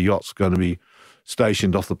 where their yacht's going to be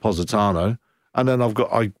stationed off the Positano. And then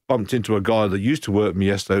I bumped into a guy that used to work with me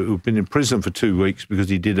yesterday who'd been in prison for 2 weeks because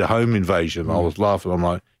he did a home invasion. I was laughing. I'm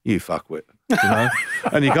like, you fuckwit,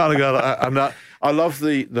 And you kind of go, and I love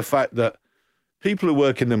the fact that people who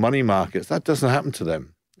work in the money markets, that doesn't happen to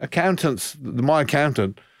them. Accountants, my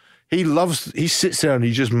accountant, he sits there and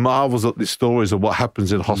he just marvels at the stories of what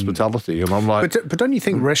happens in hospitality. And I'm like... But don't you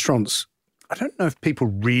think restaurants... I don't know if people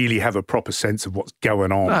really have a proper sense of what's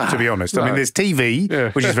going on, to be honest. I mean, there's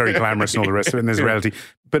TV, which is very glamorous and all the rest of it, and there's reality.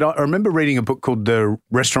 But I remember reading a book called The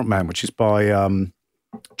Restaurant Man, which is by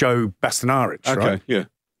Joe Bastianich, right? Okay, yeah.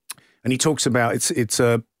 And he talks about it's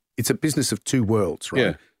a business of two worlds, right?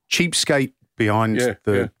 Yeah. Cheapskate behind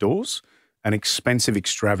the doors and expensive,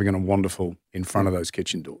 extravagant and wonderful in front of those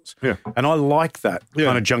kitchen doors. Yeah. And I like that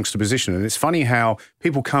kind of juxtaposition. And it's funny how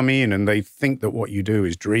people come in and they think that what you do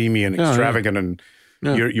is dreamy and extravagant and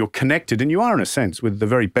you're connected, and you are in a sense with the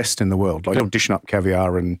very best in the world. Like you're dishing up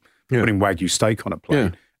caviar and putting Wagyu steak on a plate.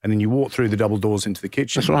 Yeah. And then you walk through the double doors into the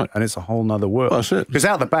kitchen. That's right. And it's a whole nother world. Well, that's it. Because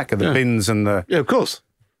out the back are the bins and the... Yeah, of course.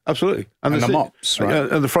 Absolutely. And the mops,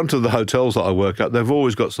 right? At the front of the hotels that I work at, they've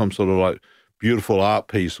always got some sort of like beautiful art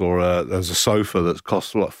piece, or there's a sofa that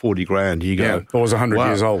costs like 40 grand. You go, or was 100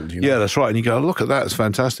 years old. Yeah, that's right. And you go, look at that, it's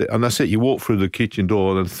fantastic. And that's it. You walk through the kitchen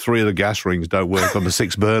door, and 3 of the gas rings don't work on the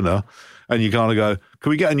 6 burner, and you kind of go, can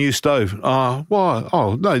we get a new stove? Why?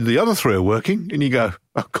 Oh, no, the other 3 are working. And you go,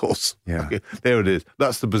 of course. Yeah, okay, there it is.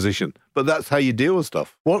 That's the position. But that's how you deal with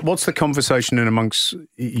stuff. What's the conversation in amongst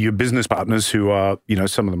your business partners who are,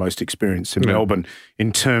 some of the most experienced in Melbourne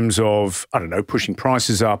in terms of, I don't know, pushing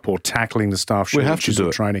prices up or tackling the staff shortages? We have to do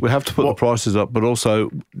it. Training? We have to put the prices up, but also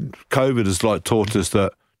COVID has taught us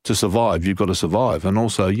that to survive, you've got to survive. And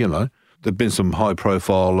also, there've been some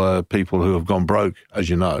high-profile people who have gone broke, as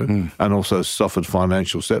you know, and also suffered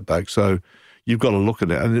financial setbacks. So you've got to look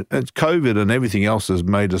at it. And COVID and everything else has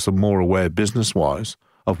made us more aware business-wise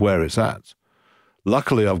of where it's at.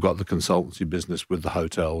 Luckily, I've got the consultancy business with the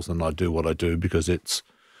hotels, and I do what I do because it's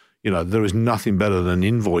there is nothing better than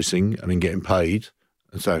invoicing and then getting paid.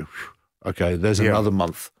 And so, okay, there's another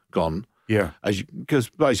month gone. Yeah. Because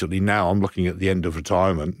basically now I'm looking at the end of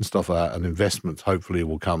retirement and stuff like that, and investments hopefully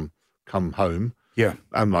will come home. Yeah.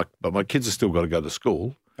 But my kids have still got to go to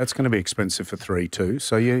school. That's going to be expensive for 3 too.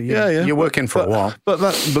 So you're working for a while. But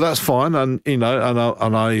that's fine. And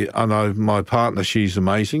I know my partner, she's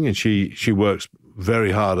amazing, and she works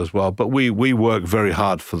very hard as well. But we work very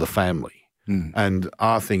hard for the family. And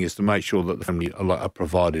our thing is to make sure that the family are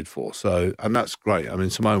provided for. So, and that's great. I mean,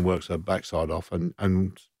 Simone works her backside off,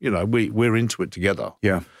 and we're into it together.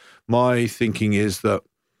 Yeah. My thinking is that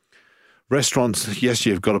restaurants, yes,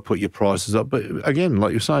 you've got to put your prices up, but again,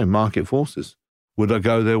 like you're saying, market forces. Would I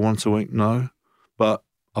go there once a week? No, but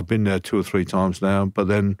I've been there 2 or 3 times now. But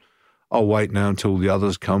then I'll wait now until the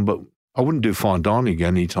others come. But I wouldn't do fine dining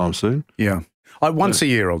again anytime soon. Yeah. Once a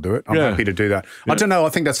year I'll do it. I'm happy to do that. I don't know. I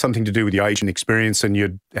think that's something to do with your Asian experience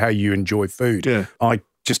and how you enjoy food. Yeah. I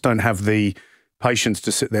just don't have the patience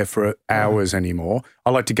to sit there for hours anymore. I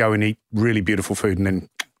like to go and eat really beautiful food and then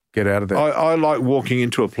get out of there. I like walking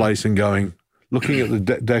into a place and looking at the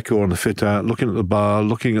decor and the fit out, looking at the bar,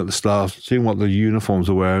 looking at the staff, seeing what the uniforms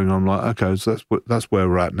are wearing. I'm like, okay, so that's where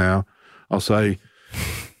we're at now. I'll say,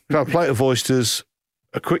 got a plate of oysters,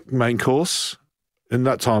 a quick main course. In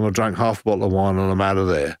that time, I drank half a bottle of wine and I'm out of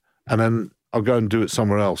there. And then I'll go and do it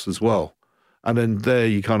somewhere else as well. And then there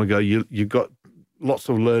you kind of go, you've got lots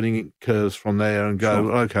of learning curves from there and go,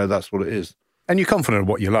 okay, that's what it is. And you're confident of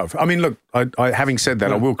what you love. I mean, look, I having said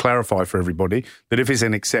that, I will clarify for everybody that if it's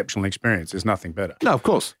an exceptional experience, there's nothing better. No, of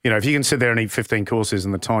course. If you can sit there and eat 15 courses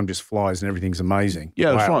and the time just flies and everything's amazing.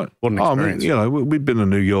 Yeah, that's right. What an experience. I mean, we've been to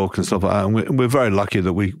New York and stuff like that, and we're very lucky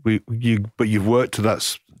that but you've worked to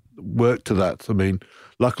that. I mean,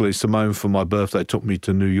 luckily, Simone, for my birthday, took me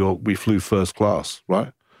to New York. We flew first class,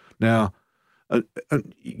 right? Now,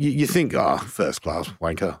 you think, first class,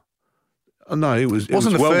 wanker. No, it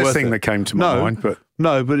wasn't the first thing that came to my mind, but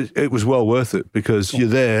it was well worth it because you're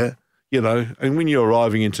there, and when you're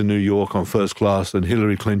arriving into New York on first class and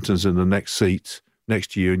Hillary Clinton's in the next seat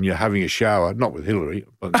next to you and you're having a shower, not with Hillary,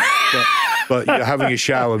 but you're having a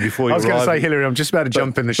shower before you arrive. I was going to say, Hillary, I'm just about to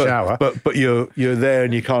jump in the shower. But you're there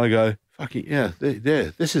and you kind of go, fuck it, yeah,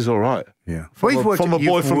 this is all right. Yeah. From a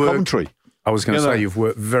boy from Coventry. I was going to say you've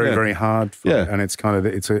worked very, very hard for it, and it's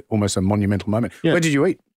almost a monumental moment. Yeah. Where did you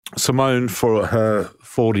eat? Simone, for her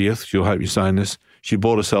 40th, she'll hope you're saying this, she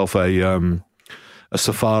bought herself a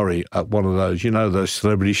safari at one of those, those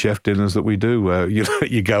celebrity chef dinners that we do where,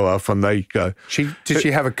 you go up and they go. Did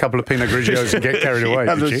she have a couple of Pinot Grigios and get carried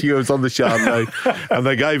away? She was on the Chardonnay and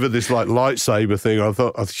they gave her this lightsaber thing. I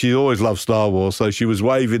thought she always loved Star Wars, so she was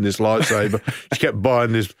waving this lightsaber. She kept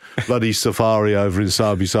buying this bloody safari over in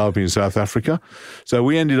Sabi Sabi in South Africa. So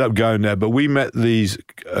we ended up going there, but we met these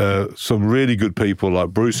some really good people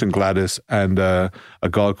like Bruce and Gladys and a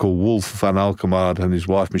guy called Wolf van Alkemaar and his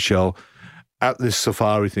wife Michelle at this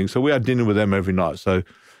safari thing. So we had dinner with them every night. So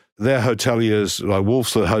they're hoteliers, like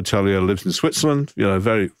Wolf's a hotelier, lives in Switzerland,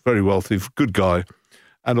 very, very wealthy, good guy.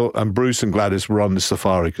 And Bruce and Gladys were on the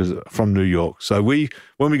safari from New York. So when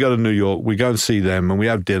we go to New York, we go and see them and we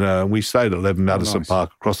have dinner and we stayed at 11 Madison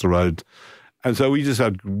Park across the road. And so we just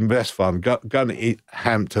had the best fun, going to eat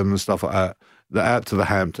Hampton and stuff like that, out to the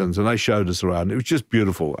Hamptons, and they showed us around. It was just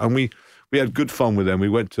beautiful. And we had good fun with them. We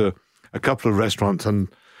went to a couple of restaurants and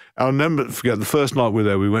I'll never forget the first night we were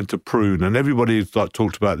there, we went to Prune and everybody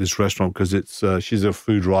talked about this restaurant because she's a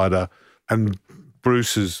food writer and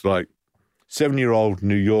Bruce is 7-year-old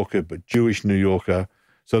New Yorker, but Jewish New Yorker.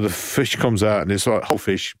 So the fish comes out and it's like whole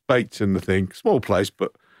fish baked in the thing, small place,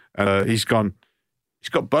 but he's got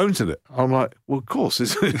bones in it. I'm like, well, of course.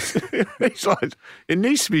 It's like, it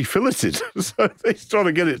needs to be filleted. So he's trying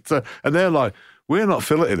to get it and they're like, we're not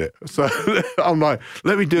filleting it. So I'm like,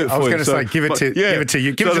 let me do it for you. I was going to say, give it to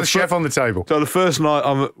you. Give it to the chef on the table. So the first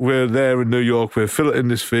night we're there in New York, we're filleting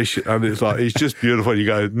this fish, and it's like, it's just beautiful. You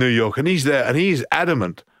go, New York, and he's there, and he's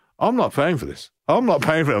adamant, I'm not paying for this. I'm not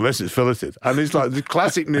paying for it unless it's filleted. And he's like the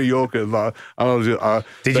classic New Yorker.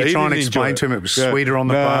 Did you try and explain to him it was sweeter on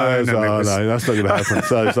the bone? No, that's not going to happen.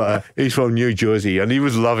 So it's like, he's from New Jersey, and he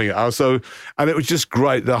was loving it. And it was just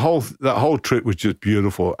great. That whole trip was just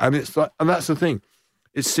beautiful. And it's like, and that's the thing.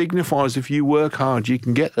 It signifies if you work hard, you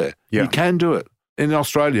can get there. Yeah. You can do it. In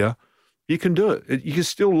Australia, you can do it. You can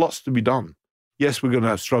still lots to be done. Yes, we're going to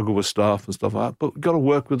have struggle with staff and stuff like that, but we've got to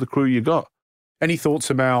work with the crew you got. Any thoughts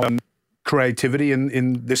about creativity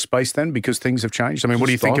in this space then, because things have changed? I mean, what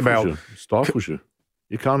do you think about... It stifles you.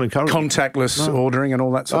 You can't encourage contactless ordering and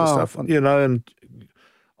all that sort of stuff. And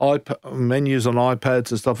menus on iPads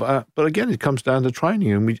and stuff like that. But again, it comes down to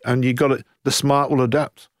training, and you got it. The smart will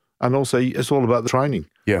adapt. And also, it's all about the training.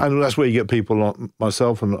 Yeah. And that's where you get people like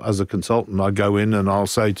myself, and as a consultant, I go in and I'll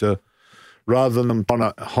say rather than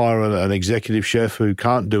trying to hire an executive chef who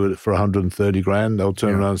can't do it for 130 grand, they'll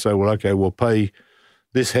turn around and say, well, okay, we'll pay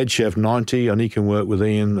this head chef 90 and he can work with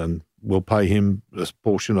Ian and we'll pay him a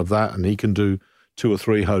portion of that and he can do 2 or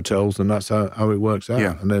 3 hotels, and that's how it works out.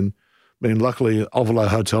 Yeah. And then, luckily, Ovalo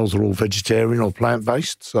hotels are all vegetarian or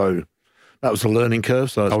plant-based, so that was a learning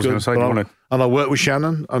curve. So it's I was good. going to say, And I work with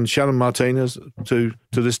Shannon, and Shannon Martinez, to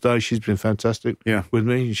this day, she's been fantastic with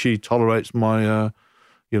me. She tolerates my,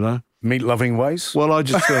 meat-loving ways? Well, I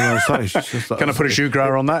just say, like, can I put a shoe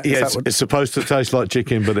grower on that? Yeah, it's supposed to taste like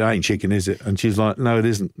chicken, but it ain't chicken, is it? And she's like, no, it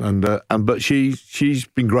isn't. But she's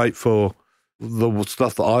been great for the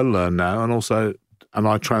stuff that I learn now, and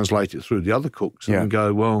I translate it through the other cooks and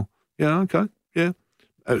go, well, yeah, okay, yeah.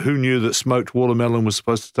 Who knew that smoked watermelon was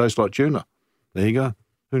supposed to taste like tuna? There you go.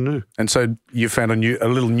 Who knew? And so you found a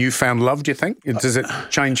little newfound love, do you think? Does it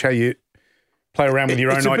change how you play around with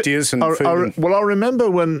your own ideas and food? Well, I remember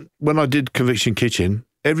when I did Conviction Kitchen,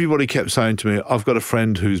 everybody kept saying to me, I've got a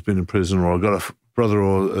friend who's been in prison, or I've got a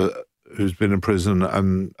brother who's been in prison,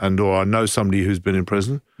 or I know somebody who's been in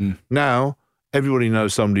prison. Now, everybody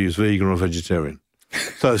knows somebody who's vegan or vegetarian.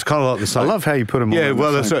 So it's kind of like the same. I love how you put them on. Yeah,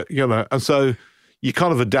 well, that's it. And so you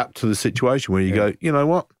kind of adapt to the situation where you go, you know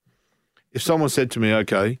what? If someone said to me,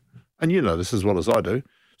 okay, and this as well as I do,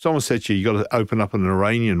 someone said to you, you've got to open up an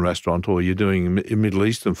Iranian restaurant or you're doing Middle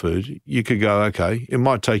Eastern food, you could go, okay, it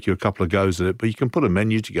might take you a couple of goes at it, but you can put a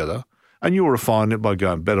menu together and you'll refine it by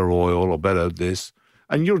going better oil or better this,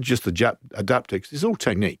 and you'll just adapt it. It's all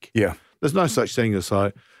technique. Yeah. There's no such thing as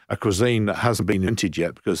a cuisine that hasn't been invented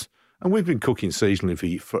yet, and we've been cooking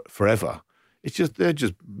seasonally for forever. It's just, they're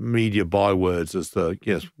just media bywords as to,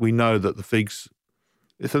 yes, we know that the figs,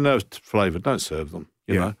 if they're no flavour, don't serve them,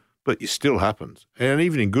 you know. But it still happens. And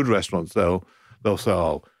even in good restaurants, they'll say,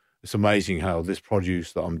 oh, it's amazing how this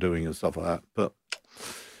produce that I'm doing and stuff like that. But,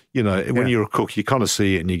 when you're a cook, you kind of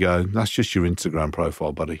see it and you go, that's just your Instagram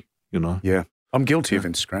profile, buddy, Yeah. I'm guilty of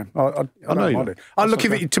Instagram. I don't mind it. Look,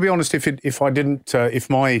 to be honest, if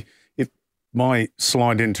my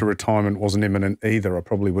slide into retirement wasn't imminent either, I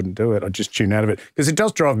probably wouldn't do it. I'd just tune out of it because it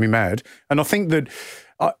does drive me mad. And I think that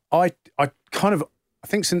I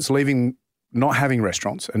think since leaving, not having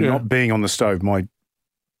restaurants and not being on the stove, my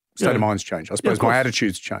state of mind's changed. I suppose my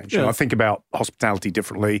attitude's changed. And I think about hospitality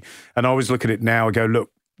differently. And I always look at it now and go,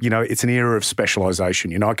 look, it's an era of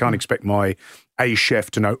specialisation. I can't expect my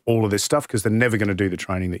chef to know all of this stuff because they're never going to do the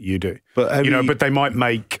training that you do. But but they might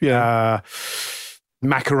make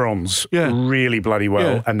macarons really bloody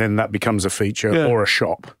well, and then that becomes a feature or a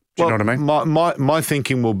shop. Do you know what I mean? My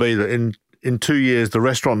thinking will be that in 2 years, the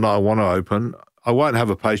restaurant that I want to open, I won't have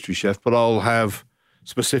a pastry chef, but I'll have a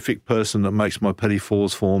specific person that makes my petit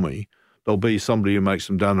fours for me. There'll be somebody who makes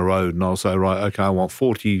them down the road, and I'll say, right, okay, I want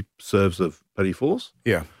 40 serves of petit fours.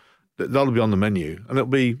 Yeah. That'll be on the menu. And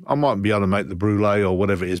I might be able to make the brulee or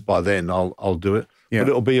whatever it is by then. I'll do it. Yeah. But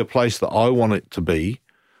it'll be a place that I want it to be,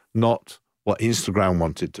 not what Instagram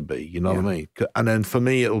wants it to be. You know what I mean? And then for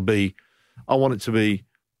me, it'll be, I want to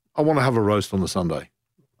have a roast on the Sunday.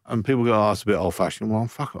 And people go, oh, it's a bit old-fashioned. Well,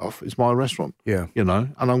 fuck off. It's my restaurant. Yeah.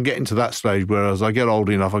 And I'm getting to that stage where as I get old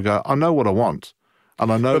enough, I go, I know what I want.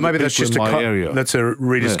 And I know but maybe that's just area. That's a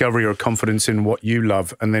rediscovery or a confidence in what you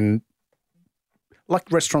love. And then,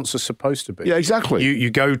 like restaurants are supposed to be. Yeah, exactly. You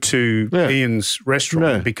go to Ian's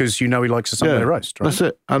restaurant because he likes a Sunday roast, right? That's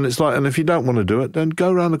it. And it's like, and if you don't want to do it, then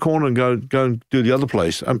go around the corner and go and do the other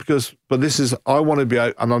place. And I want to be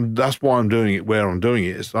out, and that's why I'm doing it where I'm doing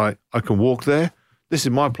it. It's like, I can walk there. This is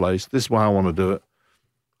my place. This is why I want to do it.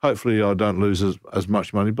 Hopefully I don't lose as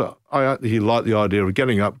much money, but I actually like the idea of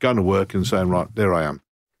getting up, going to work and saying, right, there I am.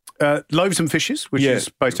 Loaves and Fishes, which is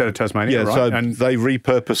based out of Tasmania, right? So and they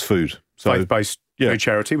repurpose food. So, faith-based food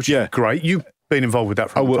charity, which is great. You've been involved with that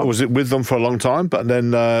for a long time. Was it with them for a long time, but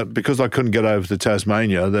then because I couldn't get over to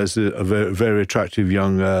Tasmania, there's a very, very attractive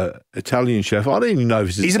young Italian chef. I don't even know if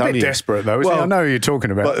he's Italian. A bit desperate, though, isn't he? I know who you're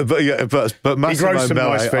talking about. But Massimo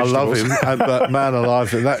Mele, I love him. But man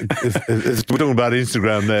alive, if we're talking about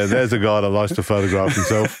Instagram there's a guy that likes to photograph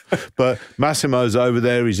himself. But Massimo's over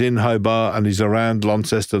there, he's in Hobart, and he's around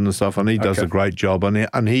Launceston and stuff, and he does a great job,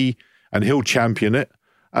 and he'll champion it.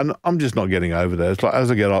 And I'm just not getting over there. It's like, as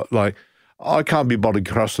I get like, I can't be bothered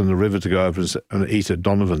crossing the river to go over and eat at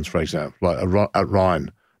Donovan's, for example, like at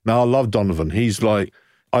Ryan. Now, I love Donovan. He's like,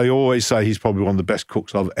 I always say he's probably one of the best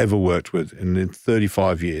cooks I've ever worked with in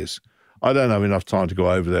 35 years. I don't have enough time to go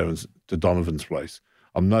over there to Donovan's place.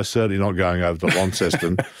 I'm certainly not going over to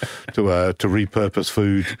Launceston to repurpose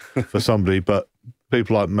food for somebody, but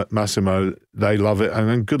people like Massimo, they love it, and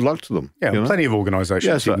then good luck to them. Yeah, plenty of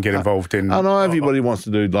organisations you can get involved in. I know everybody wants to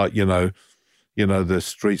do like, the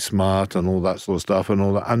street smart and all that sort of stuff and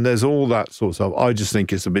all that. And there's all that sort of stuff. I just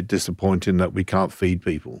think it's a bit disappointing that we can't feed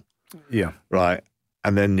people. Yeah. Right.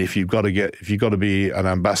 And then if you've got to be an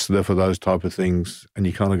ambassador for those type of things, and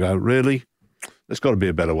you kind of go, really? There's got to be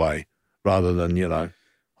a better way rather than,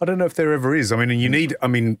 I don't know if there ever is. I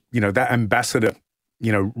mean, that ambassador,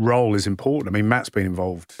 role is important. I mean, Matt's been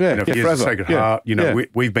involved. Yeah, for years at Sacred Heart.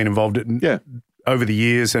 We've been involved over the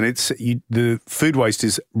years, and the food waste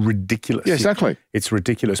is ridiculous. Yeah, exactly. It's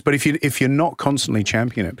ridiculous. But if you're not constantly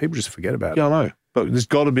championing it, people just forget about it. Yeah, I know. But there's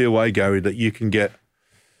got to be a way, Gary, that you can get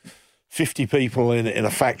 50 people in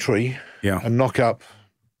a factory and knock up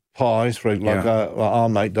pies like our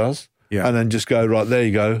mate does, and then just go, right, there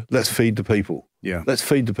you go, let's feed the people. Yeah. Let's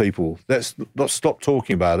feed the people. Let's not stop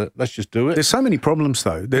talking about it. Let's just do it. There's so many problems,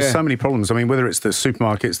 though. There's so many problems. I mean, whether it's the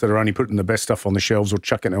supermarkets that are only putting the best stuff on the shelves or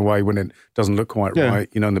chucking it away when it doesn't look quite right,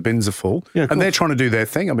 and the bins are full. Yeah, and they're trying to do their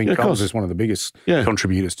thing. I mean, Coles is one of the biggest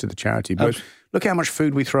contributors to the charity. But look how much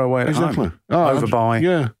food we throw away at home. Overbuy.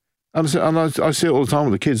 Yeah. And I see it all the time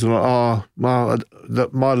with the kids. They're like,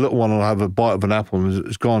 my little one will have a bite of an apple and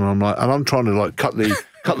it's gone. And I'm trying to cut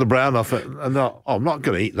the brown off it. And I'm not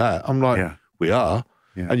going to eat that. I'm like, we are.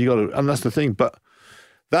 Yeah. And that's the thing. But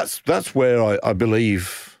that's where I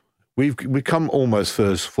believe we've come almost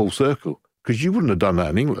full circle, because you wouldn't have done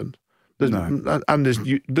that in England. And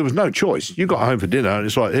there was no choice. You got home for dinner and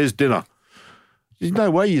it's like, here's dinner. There's no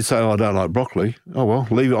way you'd say, I don't like broccoli. Oh, well,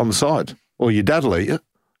 leave it on the side. Or your dad will eat it.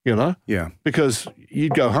 Yeah. Because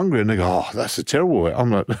you'd go hungry and they go, oh, that's a terrible way. I'm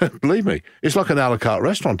like, believe me, it's like an a la carte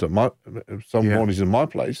restaurant at some mornings in my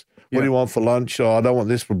place. What do you want for lunch? Oh, I don't want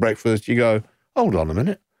this for breakfast. You go, hold on a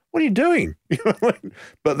minute. What are you doing?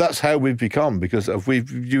 But that's how we've become, because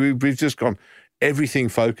we've just gone, everything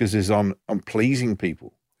focuses on pleasing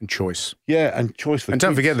people. And choice. Yeah, and choice for kids.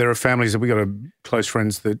 Don't forget, there are families that we got close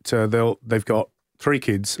friends that they've got 3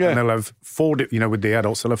 kids and they'll have 4, with the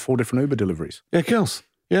adults, they'll have 4 different Uber deliveries. Yeah, kills.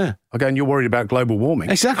 Yeah. Okay, and you're worried about global warming.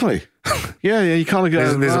 Exactly. Yeah, you kind of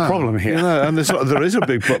go, there's a problem here. And there is a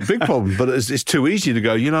big problem, but it's too easy to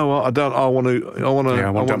go, you know what, I want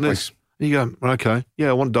dumplings. And you go, okay,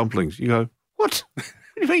 I want dumplings. You go, what? What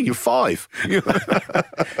do you mean, you're 5?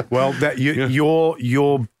 Well,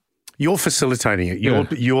 you're facilitating it.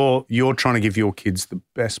 You're trying to give your kids the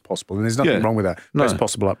best possible, and there's nothing wrong with that. Best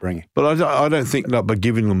possible upbringing. But I don't think that by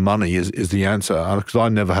giving them money is the answer, because I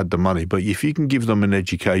never had the money. But if you can give them an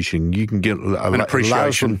education, you can get an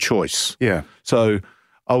appreciation, choice. Yeah. So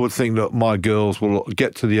I would think that my girls will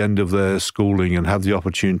get to the end of their schooling and have the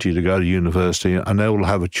opportunity to go to university, and they will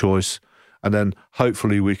have a choice. And then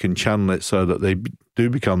hopefully we can channel it so that they do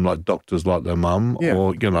become like doctors, like their mum,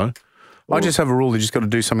 or I just have a rule: you just got to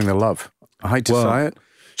do something they love. I hate to say it.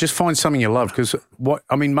 Just find something you love, because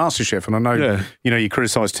MasterChef, and I know you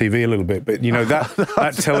criticise TV a little bit, but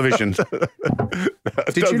that television.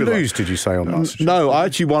 Did you lose? Did you say on MasterChef? No, I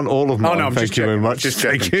actually won all of mine. Oh no, thank you very much. Just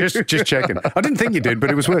checking. just checking. I didn't think you did, but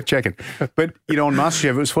it was worth checking. But on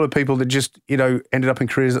MasterChef, it was full of people that just ended up in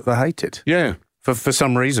careers that they hated. Yeah. For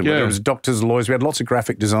some reason, whether it was doctors, lawyers, we had lots of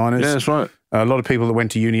graphic designers. Yeah, that's right. A lot of people that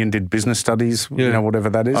went to uni and did business studies, whatever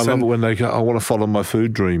that is. I love it when they go, I want to follow my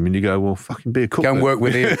food dream. And you go, well, fucking be a cook. Go and work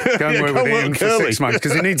with him. Go and work with him for 6 months,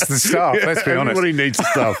 because he needs the staff, let's be honest. Everybody needs the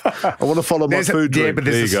staff. I want to follow my food dream. Yeah, but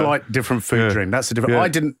there's a slight different food dream. That's a different...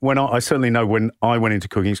 I certainly know when I went into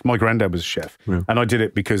cooking, my granddad was a chef, and I did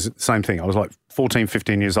it because, same thing, I was like 14,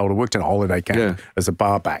 15 years old. I worked in a holiday camp as a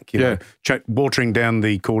bar back, watering down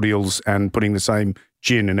the cordials and putting the same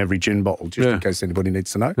gin in every gin bottle, just in case anybody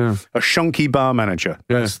needs to know. Yeah. A shonky bar manager.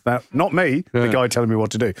 That's that. Not me, the guy telling me what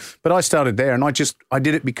to do. But I started there, and I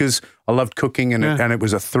did it because I loved cooking, and it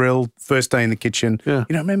was a thrill. First day in the kitchen. Yeah.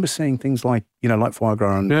 I remember seeing things like foie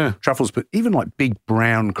gras and truffles, but even like big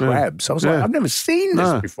brown crabs. I was like, I've never seen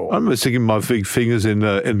this before. I remember sticking my big fingers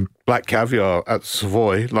in black caviar at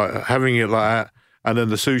Savoy, like having it like that, and then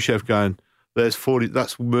the sous chef going, "There's 40.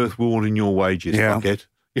 That's worth more than your wages, fuckhead."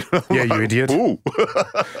 You idiot.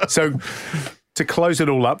 So, to close it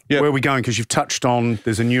all up, where are we going? Because you've touched on,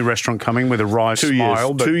 there's a new restaurant coming with a Rise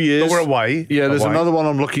Smile. 2 years. But we're away. Yeah, there's another one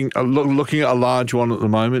I'm looking at a large one at the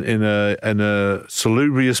moment in a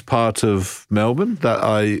salubrious part of Melbourne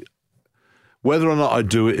whether or not I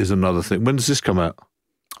do it is another thing. When does this come out?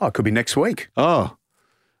 Oh, it could be next week. Oh.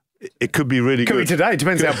 It could be really good. Could be today.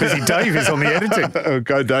 Depends how busy Dave is on the editing.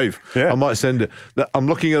 Go, Dave. Yeah. I might send it. I'm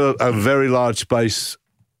looking at a very large space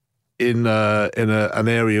in an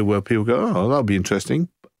area where people go, oh, that'll be interesting.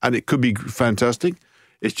 And it could be fantastic.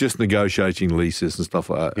 It's just negotiating leases and stuff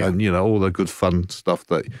like that, Yeah. and all the good fun stuff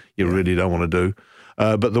that you really don't want to do.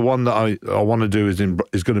 But the one that I want to do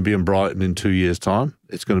is going to be in Brighton in 2 years' time.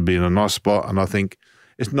 It's going to be in a nice spot, and I think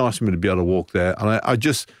it's nice for me to be able to walk there. And I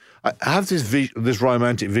have this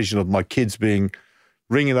romantic vision of my kids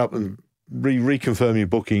ringing up and reconfirming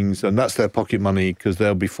bookings, and that's their pocket money because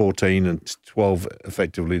they'll be 14 and 12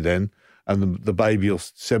 effectively then, and the baby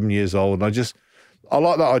is 7 years old. And I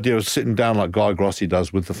like that idea of sitting down like Guy Grossi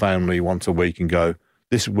does with the family once a week and go,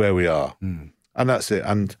 this is where we are. And that's it.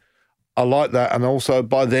 And I like that. And also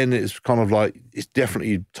by then it's kind of like, it's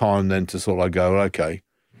definitely time then to sort of like go, okay,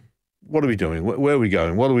 what are we doing? Where are we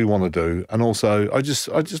going? What do we want to do? And also I just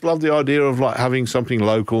love the idea of like having something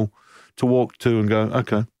local to walk to and go,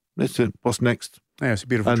 okay, that's it. What's next? Yeah, it's a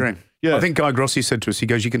beautiful dream. Yeah. I think Guy Grossi said to us, he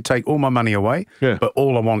goes, you can take all my money away, but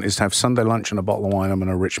all I want is to have Sunday lunch and a bottle of wine. I'm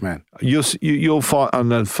a rich man. You'll find,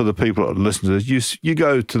 and then for the people that listen to this, you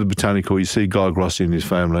go to the Botanical, you see Guy Grossi and his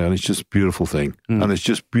family, and it's just a beautiful thing. And it's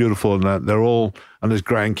just beautiful, and they're all, and there's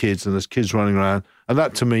grandkids, and there's kids running around. And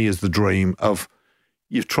that to me is the dream of,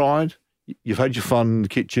 you've tried, you've had your fun in the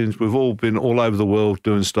kitchens, we've all been all over the world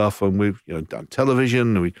doing stuff, and we've done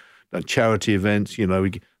television, and we've done charity events,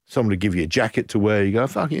 somebody give you a jacket to wear, you go,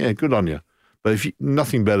 fuck yeah, good on you. But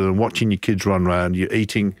nothing better than watching your kids run around, you're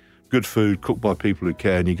eating good food cooked by people who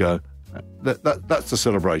care, and you go, that's the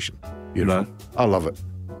celebration. I love it.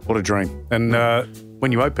 What a dream. And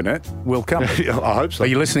when you open it, we'll come. I hope so. Are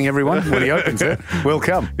you listening, everyone? When he opens it, we'll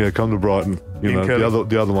come. Yeah, come to Brighton.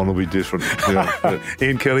 The other one will be different.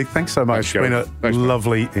 Ian Curley, thanks so much. Thanks, it's been a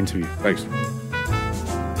lovely interview. Thanks.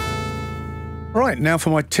 Right, now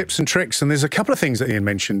for my tips and tricks. And there's a couple of things that Ian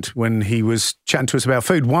mentioned when he was chatting to us about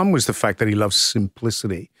food. One was the fact that he loves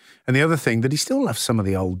simplicity. And the other thing, that he still loves some of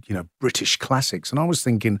the old, British classics. And I was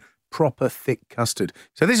thinking proper thick custard.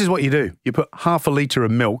 So this is what you do. You put half a litre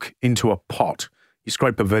of milk into a pot. You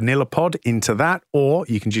scrape a vanilla pod into that, or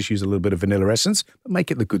you can just use a little bit of vanilla essence, but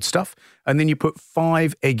make it the good stuff. And then you put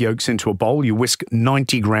 5 egg yolks into a bowl. You whisk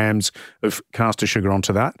 90 grams of caster sugar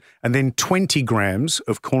onto that, and then 20 grams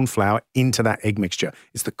of corn flour into that egg mixture.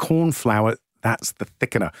 It's the corn flour that's the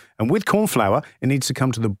thickener. And with corn flour, it needs to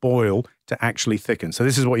come to the boil to actually thicken. So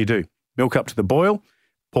this is what you do. Milk up to the boil,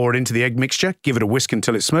 pour it into the egg mixture, give it a whisk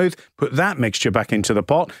until it's smooth, put that mixture back into the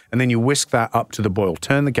pot, and then you whisk that up to the boil.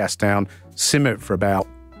 Turn the gas down, simmer it for about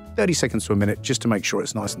 30 seconds to a minute just to make sure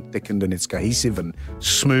it's nice and thickened and it's cohesive and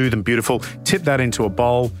smooth and beautiful. Tip that into a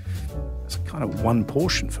bowl. It's kind of one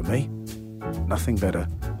portion for me. Nothing better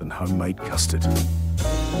than homemade custard.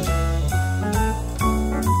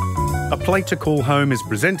 A Plate to Call Home is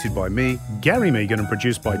presented by me, Gary Megan, and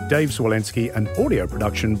produced by Dave Swolensky, and audio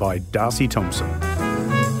production by Darcy Thompson.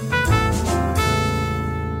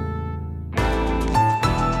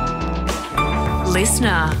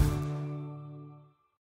 Listener.